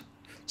cars.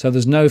 So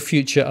there's no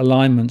future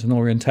alignment and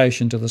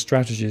orientation to the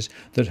strategies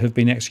that have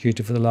been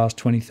executed for the last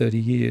 20, 30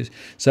 years.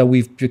 So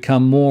we've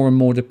become more and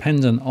more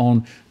dependent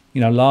on,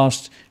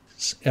 last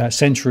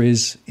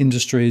centuries,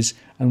 industries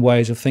and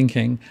ways of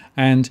thinking.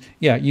 And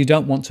yeah, you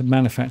don't want to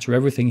manufacture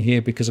everything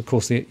here because, of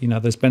course,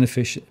 there's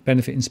benefit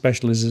in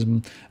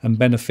specialism and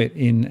benefit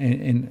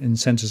in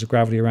centres of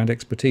gravity around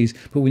expertise.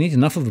 But we need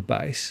enough of a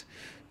base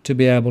to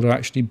be able to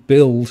actually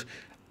build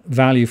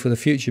value for the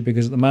future,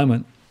 because at the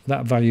moment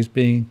that value is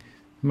being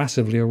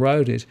massively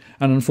eroded,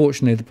 and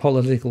unfortunately the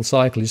political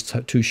cycle is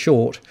too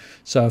short,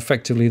 so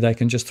effectively they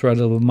can just throw a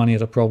little bit of money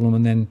at a problem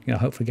and then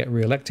hopefully get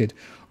re-elected,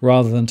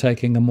 rather than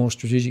taking a more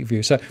strategic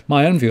view. So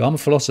my own view, I'm a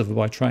philosopher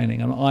by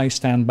training, and I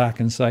stand back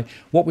and say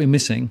what we're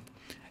missing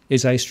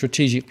is a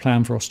strategic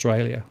plan for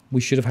Australia. We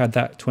should have had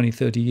that 20,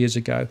 30 years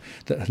ago,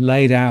 that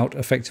laid out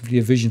effectively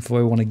a vision for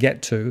where we want to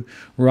get to,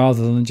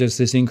 rather than just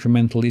this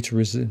incremental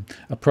iterative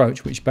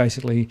approach, which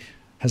basically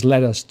has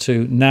led us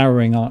to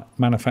narrowing our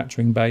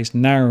manufacturing base,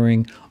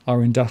 narrowing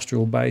our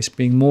industrial base,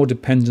 being more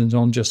dependent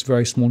on just a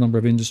very small number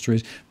of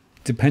industries,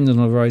 dependent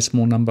on a very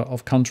small number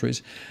of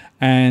countries.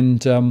 And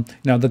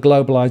the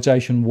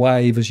globalization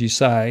wave, as you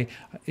say,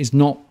 is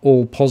not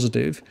all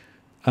positive.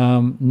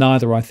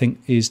 Neither, I think,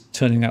 is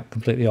turning out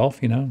completely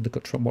off. Look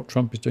at what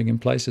Trump is doing in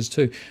places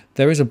too.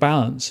 There is a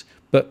balance,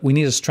 but we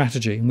need a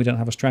strategy, and we don't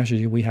have a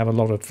strategy. We have a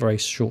lot of very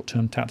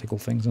short-term tactical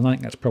things, and I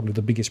think that's probably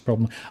the biggest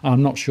problem.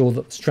 I'm not sure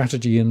that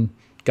strategy and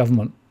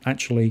government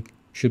actually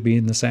should be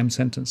in the same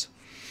sentence.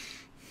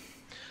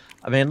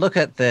 I mean, look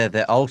at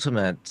the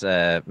ultimate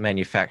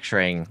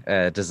manufacturing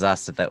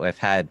disaster that we've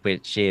had,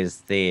 which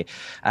is the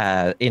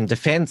in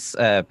defense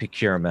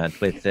procurement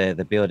with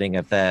the building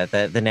of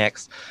the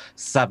next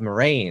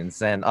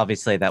submarines. And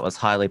obviously that was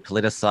highly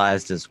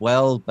politicized as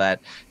well.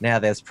 But now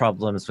there's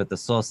problems with the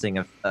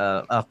sourcing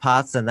of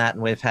parts and that.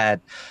 And we've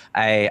had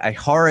a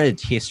horrid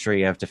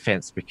history of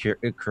defense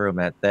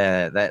procurement.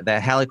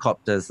 The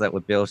helicopters that were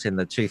built in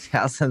the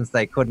 2000s,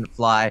 they couldn't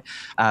fly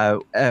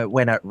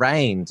when it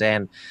rained.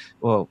 And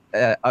well,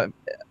 a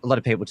lot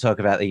of people talk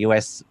about the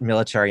US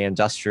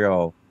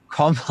military-industrial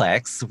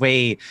complex.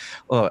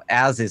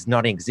 Ours is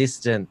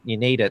non-existent. You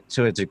need it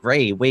to a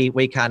degree.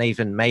 We can't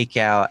even make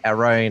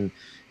our own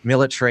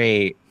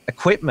military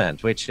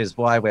equipment, which is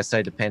why we're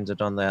so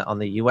dependent on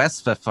the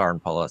US for foreign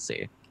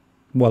policy.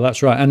 Well,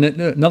 that's right. And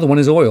another one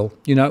is oil.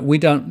 We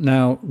don't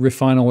now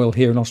refine oil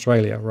here in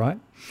Australia, right?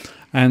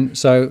 And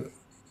so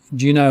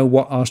do you know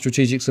what our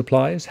strategic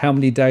supply is? How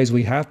many days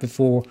we have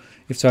before,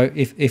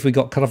 if we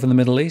got cut off in the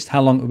Middle East,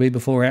 how long it would be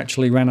before we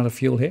actually ran out of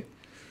fuel here?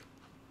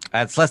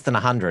 It's less than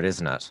 100,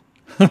 isn't it?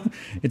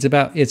 It's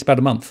about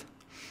a month.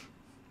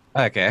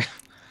 Okay.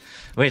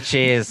 Which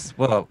is,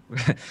 well,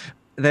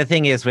 the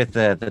thing is with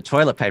the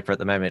toilet paper at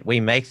the moment, we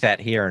make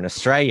that here in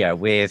Australia.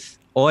 With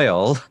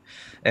oil,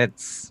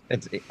 it's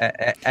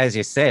as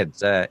you said,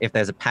 if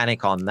there's a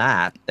panic on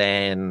that,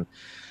 then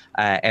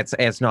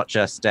it's not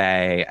just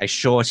a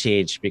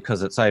shortage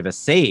because it's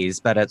overseas,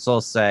 but it's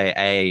also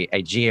a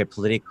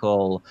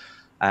geopolitical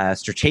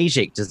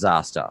strategic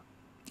disaster.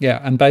 Yeah,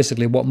 and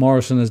basically what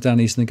Morrison has done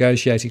is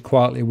negotiated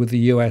quietly with the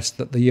US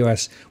that the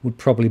US would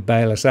probably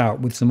bail us out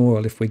with some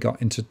oil if we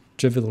got into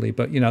difficulty.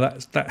 But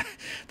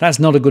that's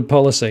not a good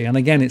policy. And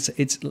again,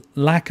 it's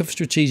lack of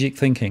strategic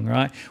thinking,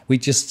 right? We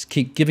just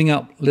keep giving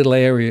up little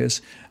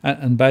areas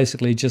and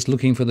basically just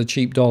looking for the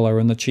cheap dollar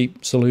and the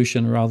cheap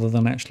solution rather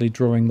than actually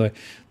drawing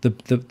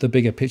the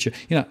bigger picture.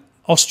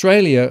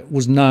 Australia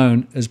was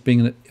known as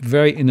being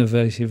very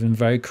innovative and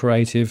very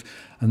creative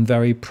and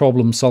very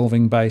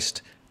problem-solving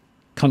based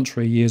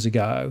country years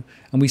ago,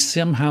 and we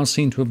somehow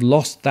seem to have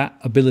lost that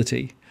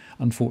ability,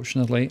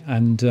 unfortunately.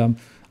 And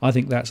I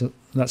think that's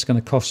going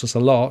to cost us a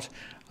lot.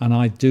 And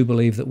I do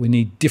believe that we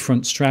need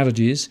different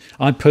strategies.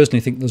 I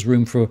personally think there's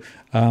room for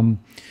an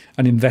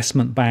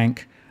investment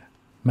bank.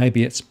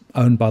 Maybe it's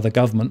owned by the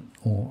government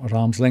or at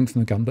arm's length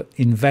from the government, but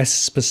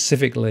invest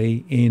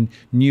specifically in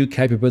new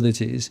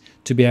capabilities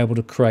to be able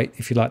to create,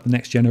 if you like, the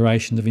next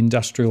generation of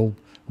industrial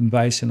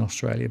base in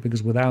Australia,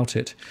 because without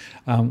it,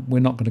 we're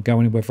not going to go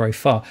anywhere very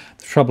far.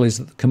 The trouble is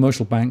that the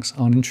commercial banks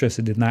aren't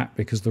interested in that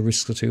because the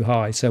risks are too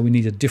high. So we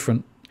need a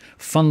different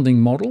funding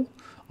model,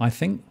 I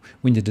think.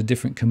 We need a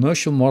different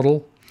commercial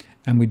model,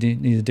 and we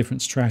need a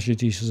different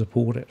strategy to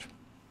support it.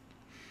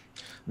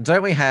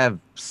 Don't we have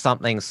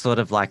something sort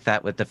of like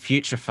that with the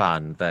Future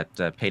Fund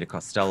that Peter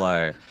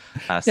Costello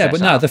set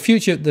but no, up? the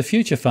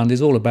Future Fund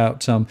is all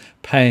about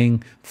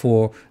paying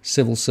for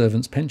civil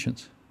servants'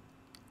 pensions.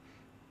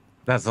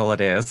 That's all it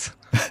is.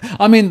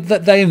 I mean,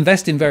 they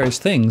invest in various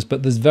things,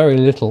 but there's very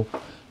little,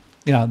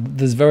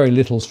 there's very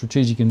little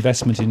strategic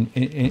investment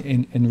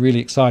in really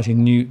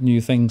exciting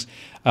new things.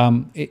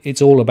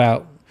 It's all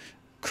about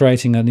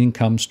creating an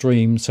income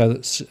stream so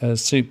that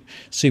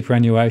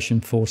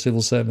superannuation for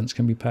civil servants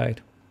can be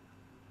paid.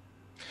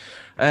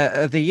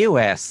 The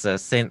US,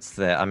 since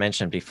I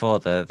mentioned before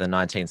the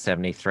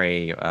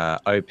 1973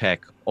 OPEC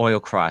oil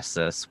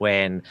crisis,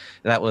 when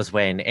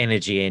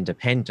energy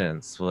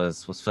independence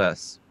was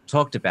first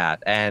talked about,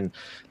 and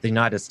the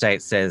United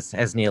States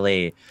has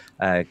nearly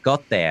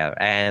got there,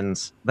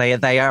 and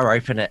they are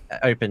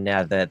open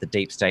now, the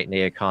deep state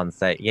neocons,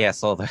 that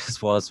yes, all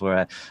those wars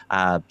were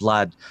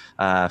blood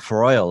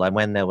for oil. And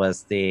when there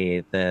was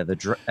the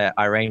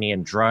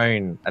Iranian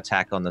drone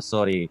attack on the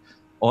Saudi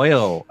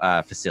oil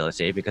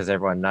facility, because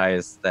everyone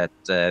knows that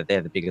they're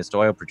the biggest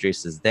oil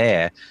producers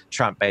there,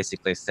 Trump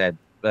basically said,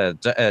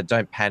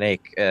 don't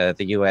panic.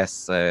 The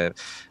US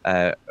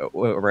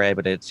were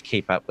able to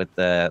keep up with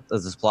the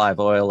supply of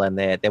oil, and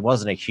there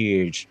wasn't a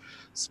huge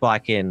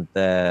spike in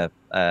the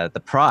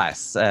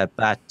price.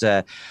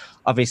 But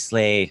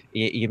obviously,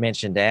 you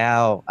mentioned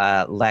our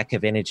lack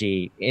of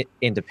energy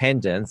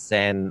independence,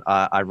 and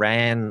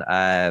Iran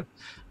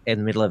in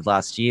the middle of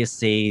last year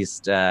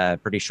seized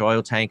British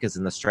oil tankers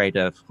in the Strait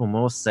of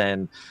Hormuz,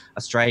 and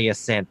Australia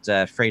sent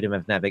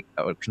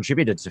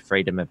contributed to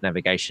freedom of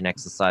navigation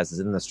exercises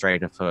in the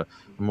Strait of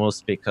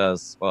Hormuz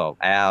because, well,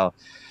 our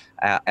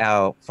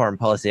foreign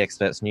policy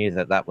experts knew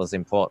that was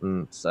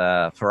important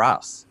for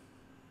us.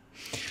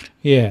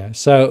 Yeah,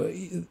 so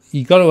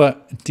you got to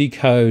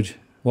decode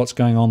what's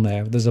going on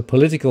there. There's a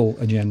political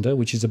agenda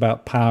which is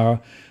about power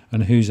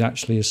and who's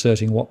actually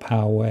asserting what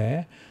power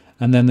where.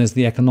 And then there's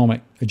the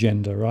economic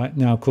agenda, right?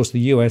 Now, of course, the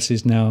US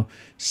is now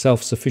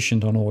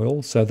self-sufficient on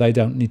oil, so they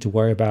don't need to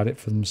worry about it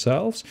for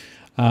themselves.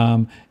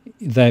 But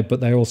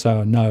they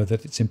also know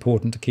that it's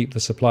important to keep the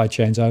supply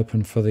chains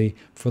open for the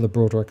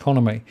broader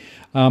economy.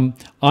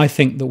 I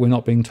think that we're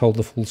not being told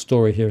the full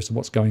story here as to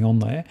what's going on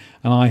there.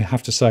 And I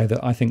have to say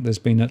that I think there's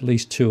been at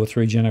least 2 or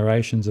 3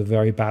 generations of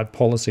very bad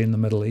policy in the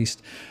Middle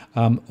East.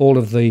 All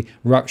of the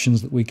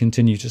ructions that we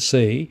continue to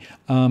see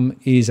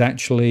is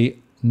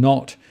actually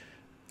not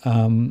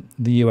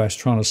the US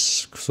trying to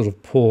sort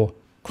of pour,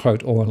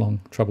 quote, oil on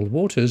troubled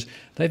waters.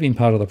 They've been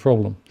part of the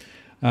problem.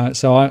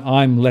 So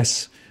I'm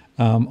less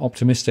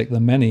optimistic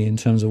than many in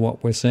terms of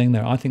what we're seeing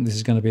there. I think this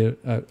is going to be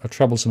a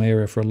troublesome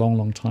area for a long,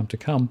 long time to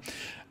come.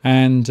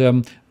 And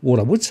what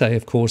I would say,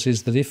 of course,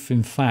 is that if,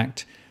 in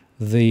fact,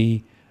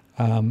 the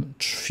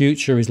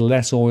future is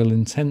less oil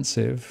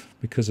intensive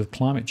because of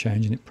climate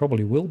change, and it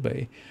probably will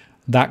be,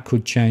 that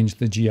could change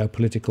the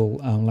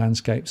geopolitical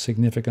landscape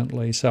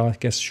significantly. So I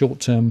guess short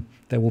term,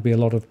 there will be a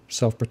lot of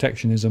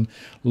self-protectionism.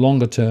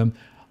 Longer term,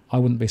 I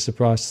wouldn't be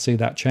surprised to see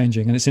that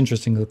changing. And it's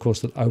interesting, of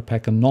course, that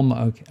OPEC and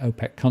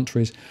non-OPEC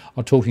countries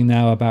are talking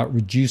now about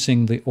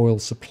reducing the oil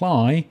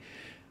supply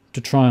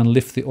to try and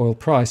lift the oil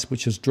price,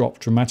 which has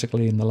dropped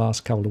dramatically in the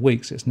last couple of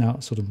weeks. It's now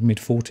sort of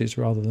mid-40s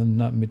rather than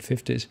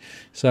mid-50s.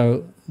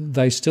 So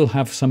they still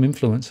have some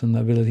influence and the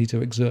ability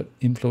to exert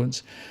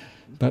influence.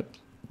 But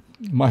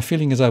my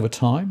feeling is over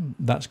time,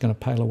 that's going to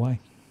pale away.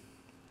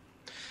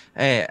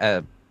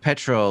 Hey,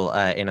 petrol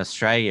in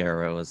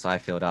Australia, I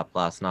filled up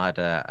last night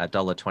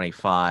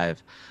 $1.25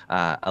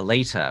 a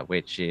litre,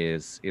 which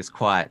is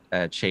quite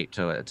cheap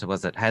to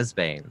as it has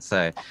been.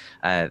 So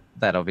that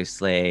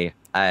obviously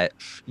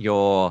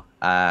your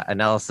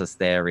analysis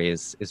there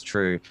is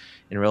true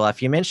in real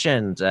life. You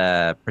mentioned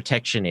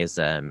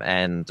protectionism,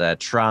 and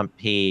Trump.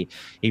 He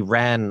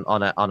ran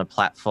on a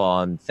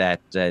platform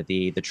that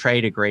the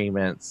trade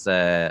agreements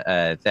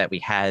that we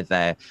have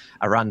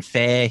are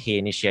unfair. He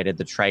initiated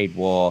the trade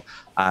war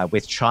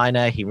with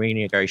China. He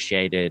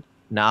renegotiated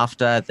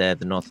NAFTA,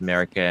 the North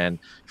American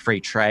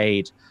Free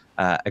Trade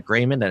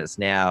Agreement, and it's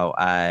now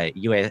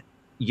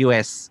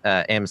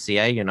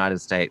USMCA, United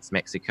States,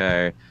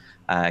 Mexico,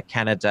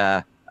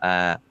 Canada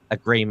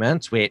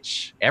agreement,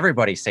 which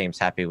everybody seems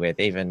happy with.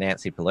 Even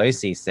Nancy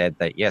Pelosi said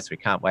that, yes, we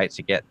can't wait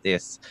to get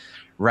this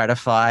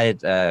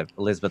ratified.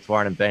 Elizabeth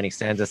Warren and Bernie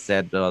Sanders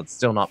said, well, it's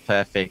still not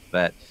perfect,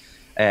 but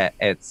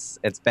it's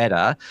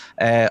better.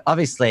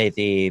 Obviously,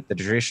 the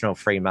traditional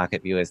free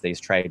market view is these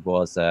trade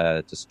wars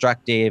are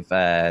destructive.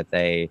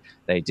 They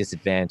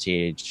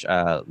disadvantage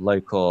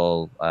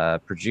local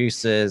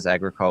producers,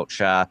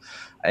 agriculture.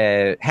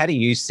 How do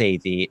you see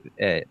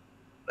the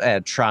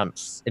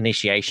Trump's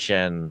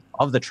initiation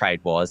of the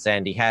trade wars?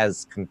 And he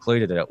has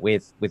concluded it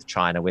with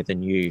China with a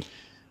new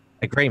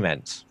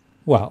agreement.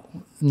 Well,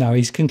 no,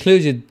 he's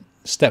concluded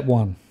step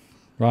 1,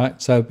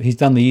 right? So he's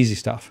done the easy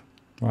stuff,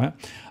 right?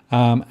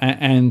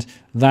 And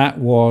that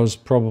was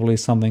probably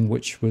something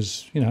which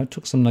was,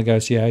 took some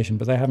negotiation,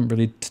 but they haven't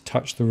really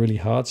touched the really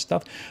hard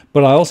stuff.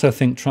 But I also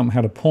think Trump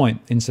had a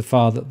point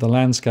insofar that the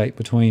landscape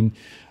between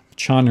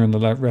China and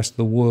the rest of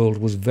the world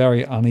was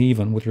very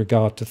uneven with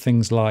regard to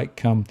things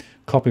like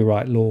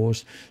copyright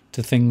laws,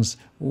 to things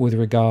with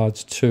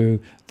regards to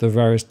the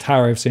various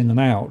tariffs in and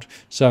out.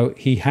 So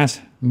he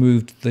has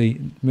moved the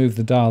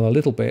dial a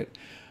little bit,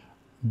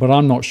 but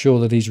I'm not sure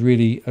that he's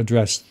really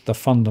addressed the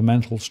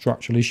fundamental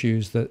structural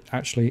issues that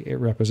actually it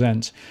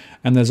represents.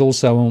 And there's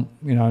also,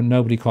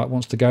 nobody quite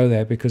wants to go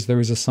there because there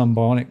is a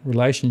symbiotic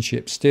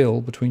relationship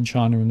still between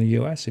China and the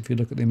US if you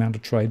look at the amount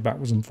of trade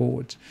backwards and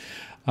forwards.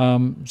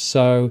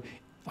 So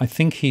I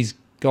think he's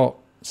got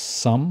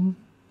some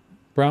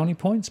brownie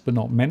points, but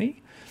not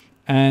many.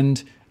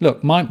 And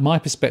look, my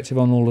perspective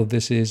on all of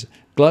this is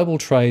global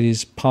trade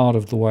is part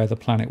of the way the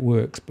planet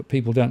works, but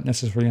people don't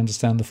necessarily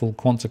understand the full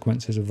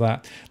consequences of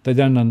that. They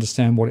don't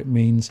understand what it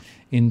means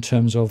in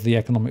terms of the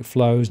economic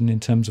flows and in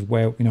terms of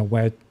where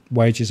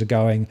wages are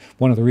going.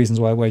 One of the reasons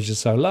why wages are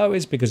so low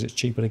is because it's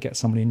cheaper to get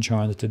somebody in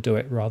China to do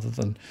it rather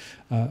than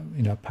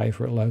pay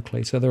for it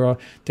locally. So there are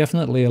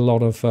definitely a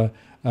lot of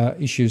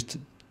issues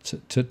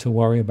to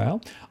worry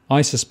about.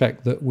 I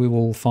suspect that we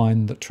will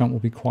find that Trump will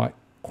be quite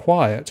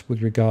quiet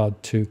with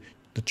regard to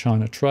the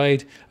China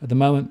trade at the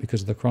moment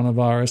because of the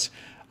coronavirus.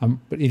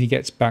 But if he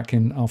gets back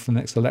in after the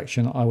next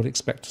election, I would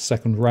expect a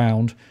second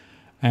round.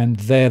 And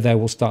they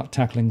will start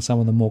tackling some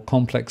of the more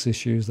complex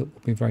issues that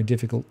will be very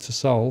difficult to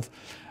solve.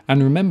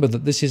 And remember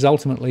that this is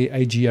ultimately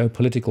a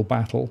geopolitical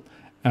battle,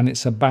 and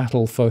it's a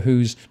battle for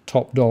who's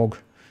top dog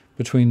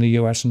between the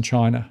US and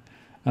China.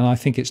 And I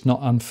think it's not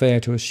unfair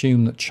to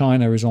assume that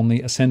China is on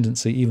the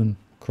ascendancy, even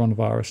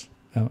coronavirus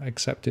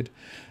accepted.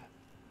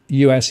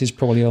 US is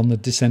probably on the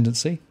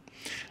descendancy.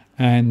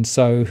 And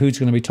so who's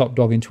going to be top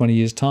dog in 20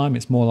 years' time?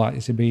 It's more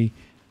likely to be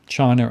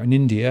China and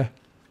India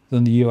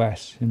than the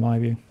US, in my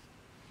view.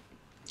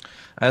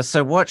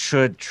 So what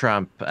should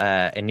Trump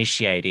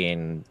initiate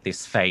in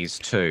this phase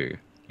 2,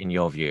 in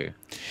your view?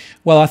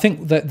 Well, I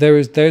think that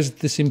there's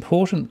this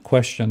important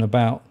question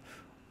about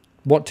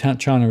what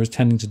China is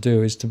tending to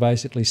do is to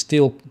basically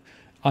steal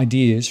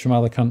ideas from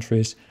other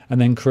countries and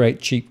then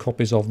create cheap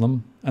copies of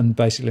them and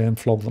basically then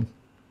flog them,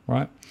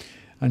 right?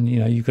 And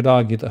you could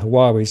argue that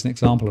Huawei is an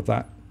example of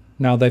that.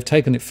 Now they've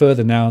taken it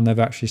further now and they've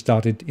actually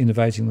started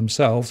innovating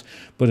themselves,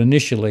 but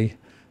initially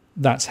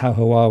that's how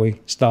Huawei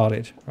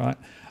started, right?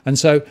 And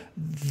so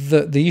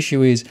the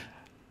issue is,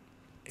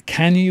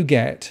 can you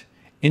get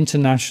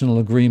international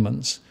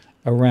agreements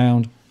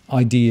around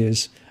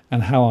ideas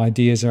and how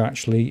ideas are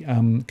actually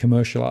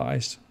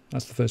commercialized?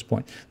 That's the first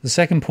point. The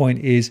second point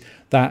is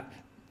that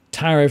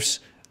tariffs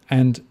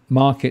and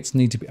markets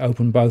need to be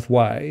open both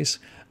ways.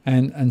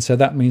 And so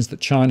that means that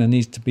China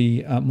needs to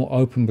be more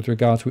open with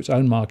regard to its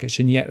own markets.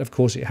 And yet, of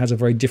course, it has a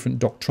very different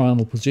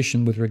doctrinal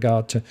position with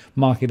regard to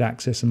market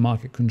access and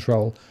market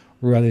control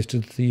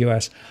relative to the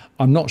US.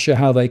 I'm not sure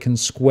how they can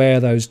square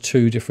those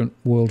two different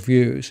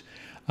worldviews.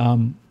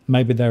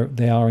 Maybe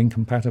they are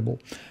incompatible.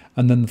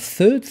 And then the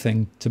third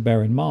thing to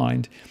bear in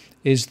mind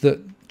is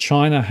that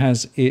China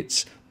has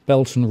its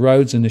Belt and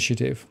Roads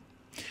Initiative,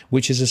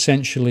 which is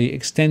essentially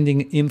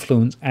extending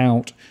influence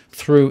out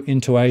through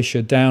into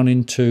Asia, down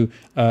into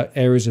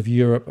areas of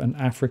Europe and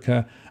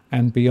Africa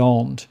and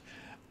beyond,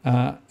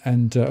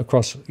 and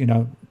across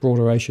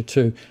broader Asia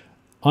too.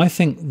 I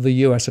think the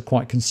US are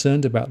quite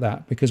concerned about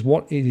that, because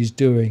what it is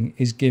doing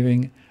is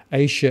giving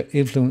Asia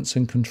influence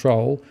and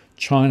control,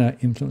 China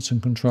influence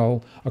and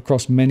control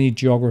across many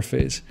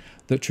geographies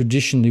that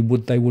traditionally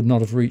they would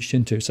not have reached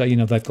into. So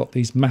they've got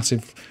these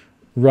massive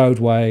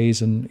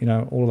roadways and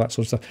all of that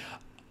sort of stuff.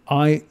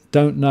 I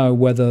don't know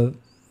whether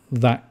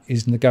that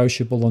is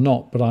negotiable or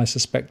not, but I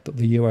suspect that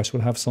the US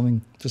will have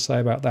something to say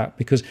about that,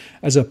 because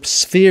as a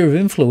sphere of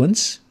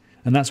influence,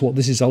 and that's what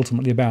this is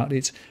ultimately about,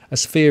 it's a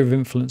sphere of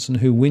influence and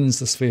who wins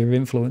the sphere of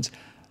influence.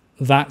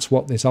 That's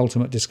what this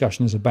ultimate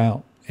discussion is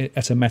about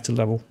at a meta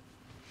level.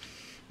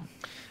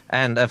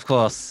 And of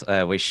course,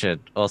 we should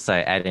also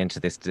add into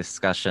this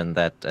discussion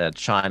that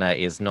China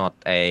is not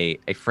a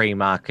free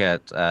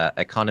market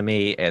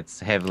economy. It's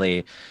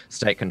heavily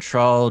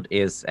state-controlled,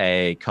 is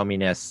a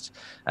communist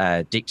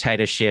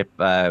dictatorship,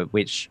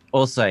 which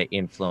also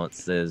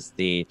influences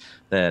the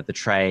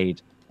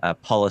trade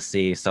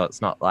policy. So it's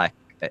not like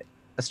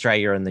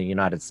Australia and the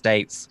United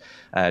States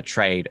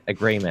trade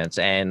agreement,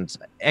 and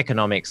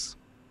economics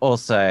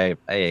also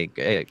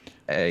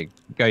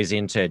goes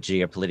into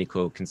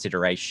geopolitical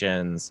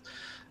considerations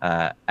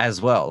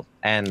as well.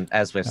 And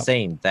as we've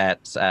seen,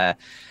 that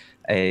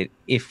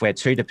if we're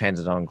too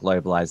dependent on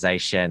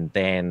globalization,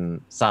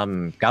 then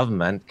some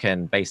government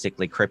can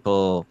basically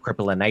cripple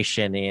a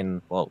nation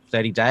in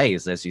 30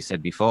 days, as you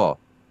said before.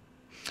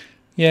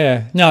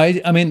 Yeah, no,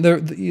 I mean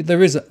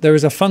there is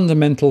a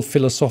fundamental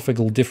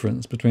philosophical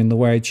difference between the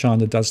way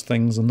China does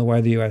things and the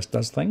way the US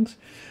does things.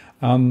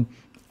 I'm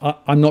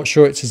not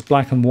sure it's as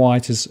black and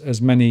white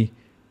as many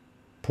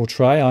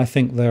portray. I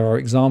think there are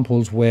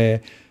examples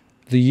where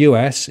the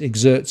US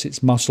exerts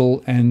its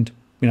muscle and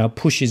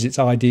pushes its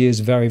ideas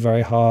very,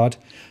 very hard.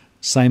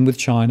 Same with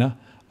China.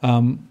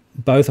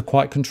 Both are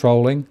quite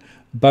controlling.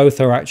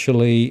 Both are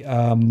actually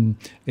in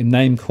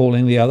name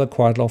calling the other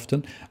quite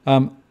often.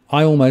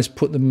 I almost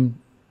put them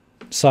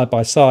side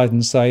by side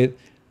and say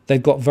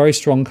they've got very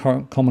strong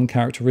common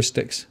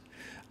characteristics.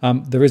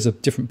 There is a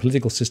different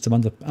political system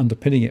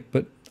underpinning it,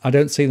 but I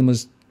don't see them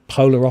as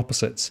polar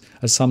opposites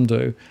as some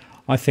do.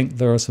 I think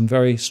there are some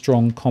very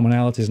strong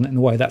commonalities, and in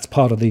a way that's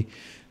part of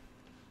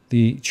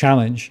the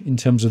challenge in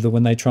terms of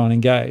when they try and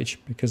engage,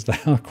 because they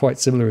are quite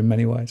similar in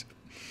many ways.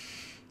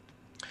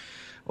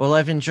 Well,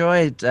 I've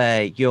enjoyed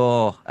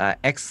your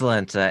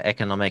excellent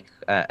economic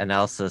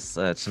analysis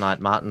tonight,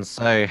 Martin.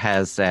 So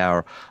has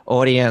our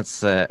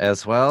audience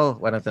as well.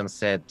 One of them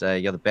said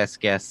you're the best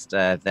guest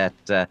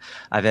that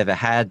I've ever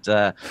had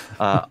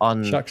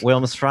on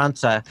Wilms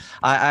Front.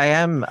 I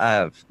am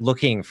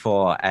looking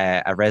for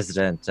a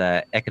resident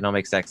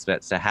economics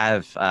expert to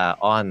have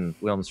on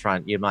Wilms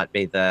Front. You might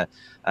be the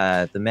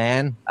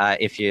man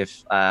if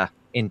you've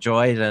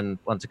enjoyed and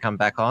want to come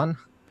back on.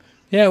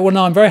 Yeah, well,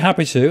 no, I'm very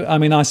happy to. I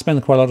mean, I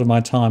spend quite a lot of my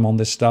time on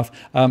this stuff.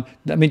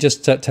 Let me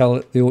just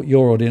tell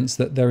your audience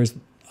that there is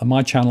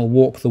my channel,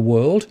 Walk the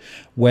World,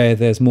 where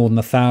there's more than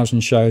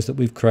 1,000 shows that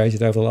we've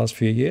created over the last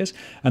few years.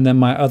 And then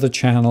my other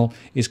channel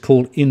is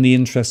called In the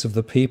Interest of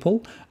the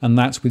People, and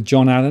that's with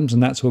John Adams,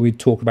 and that's where we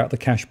talk about the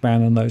cash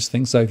ban and those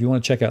things. So if you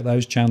want to check out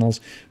those channels,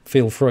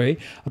 feel free.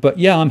 But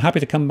yeah, I'm happy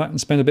to come back and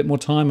spend a bit more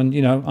time and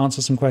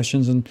answer some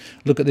questions and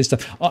look at this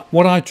stuff.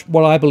 What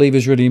I believe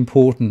is really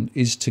important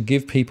is to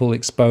give people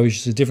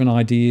exposure to different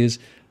ideas,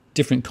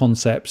 different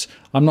concepts.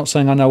 I'm not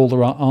saying I know all the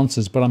right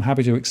answers, but I'm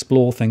happy to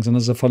explore things. And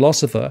as a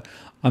philosopher,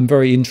 I'm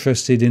very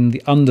interested in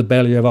the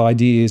underbelly of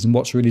ideas and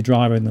what's really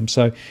driving them.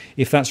 So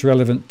if that's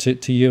relevant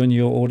to you and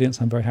your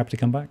audience, I'm very happy to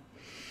come back.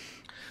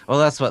 Well,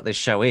 that's what this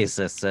show is.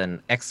 It's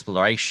an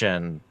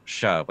exploration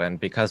show. And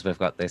because we've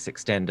got this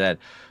extended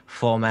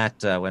format,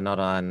 we're not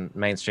on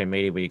mainstream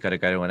media where you've got to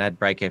go to an ad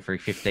break every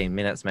 15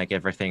 minutes, make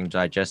everything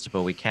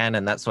digestible we can.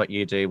 And that's what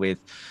you do with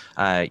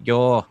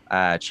your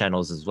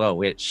channels as well,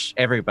 which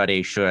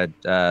everybody should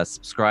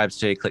subscribe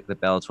to, click the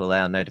bell to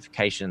allow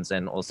notifications,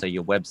 and also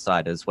your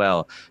website as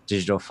well,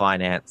 Digital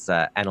Finance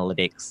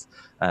Analytics.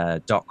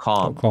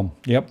 .com.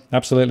 Yep,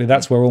 absolutely.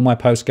 That's where all my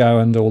posts go,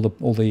 and all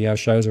the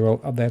shows are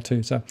all up there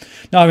too. So,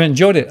 no, I've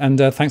enjoyed it, and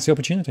thanks for the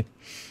opportunity.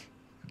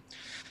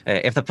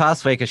 If the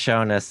past week has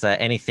shown us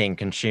anything,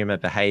 consumer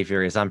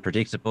behavior is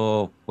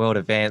unpredictable. World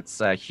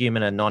events,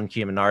 human and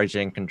non-human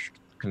origin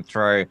can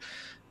throw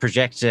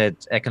projected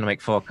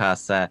economic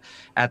forecasts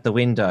at the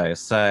window.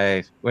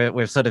 So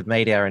we've sort of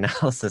made our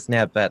analysis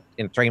now, but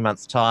in 3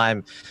 months'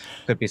 time,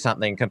 could be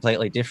something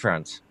completely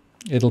different.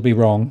 It'll be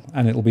wrong,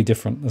 and it'll be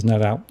different. There's no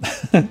doubt.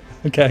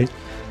 Okay.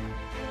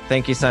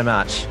 Thank you so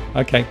much.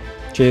 Okay.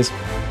 Cheers.